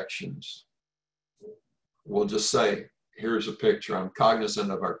intersections. We'll just say, here's a picture. I'm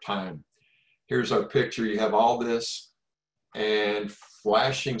cognizant of our time. Here's our picture. You have all this, and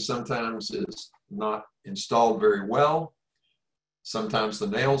flashing sometimes is not installed very well. Sometimes the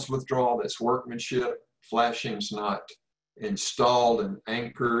nails withdraw, that's workmanship. Flashing's not installed and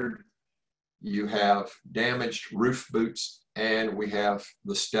anchored. You have damaged roof boots, and we have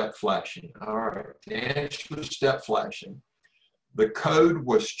the step flashing. All right, to answer step flashing, the code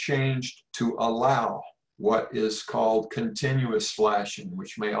was changed to allow what is called continuous flashing,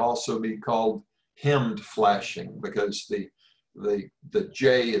 which may also be called hemmed flashing, because the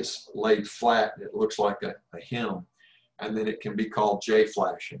J is laid flat. It looks like a hem, and then it can be called J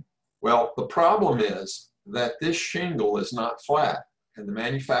flashing. Well, the problem is that this shingle is not flat, and the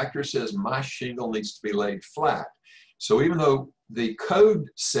manufacturer says my shingle needs to be laid flat. So even though the code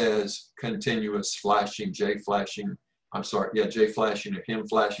says continuous flashing, J flashing, I'm sorry, yeah, J flashing or hem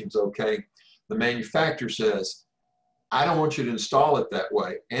flashing is okay, the manufacturer says, I don't want you to install it that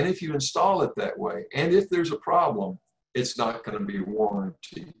way. And if you install it that way, and if there's a problem, it's not going to be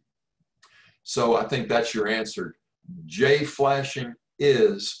warranted. So I think that's your answer. J flashing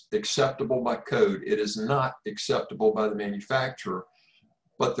is acceptable by code. It is not acceptable by the manufacturer.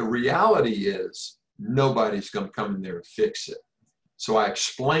 But the reality is nobody's going to come in there and fix it. So I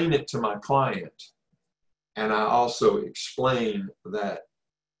explain it to my client, and I also explain that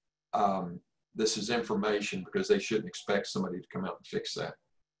this is information, because they shouldn't expect somebody to come out and fix that.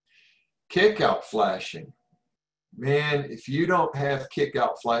 Kick-out flashing. Man, if you don't have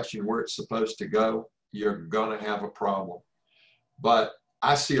kick-out flashing where it's supposed to go, you're going to have a problem. But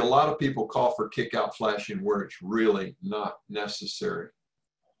I see a lot of people call for kick-out flashing where it's really not necessary.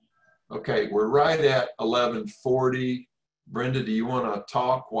 Okay, we're right at 11:40. Brenda, do you want to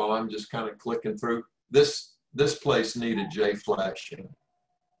talk while I'm just kind of clicking through? This place needed J flashing.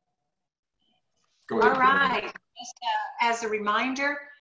 Go ahead, all right. Just as a reminder,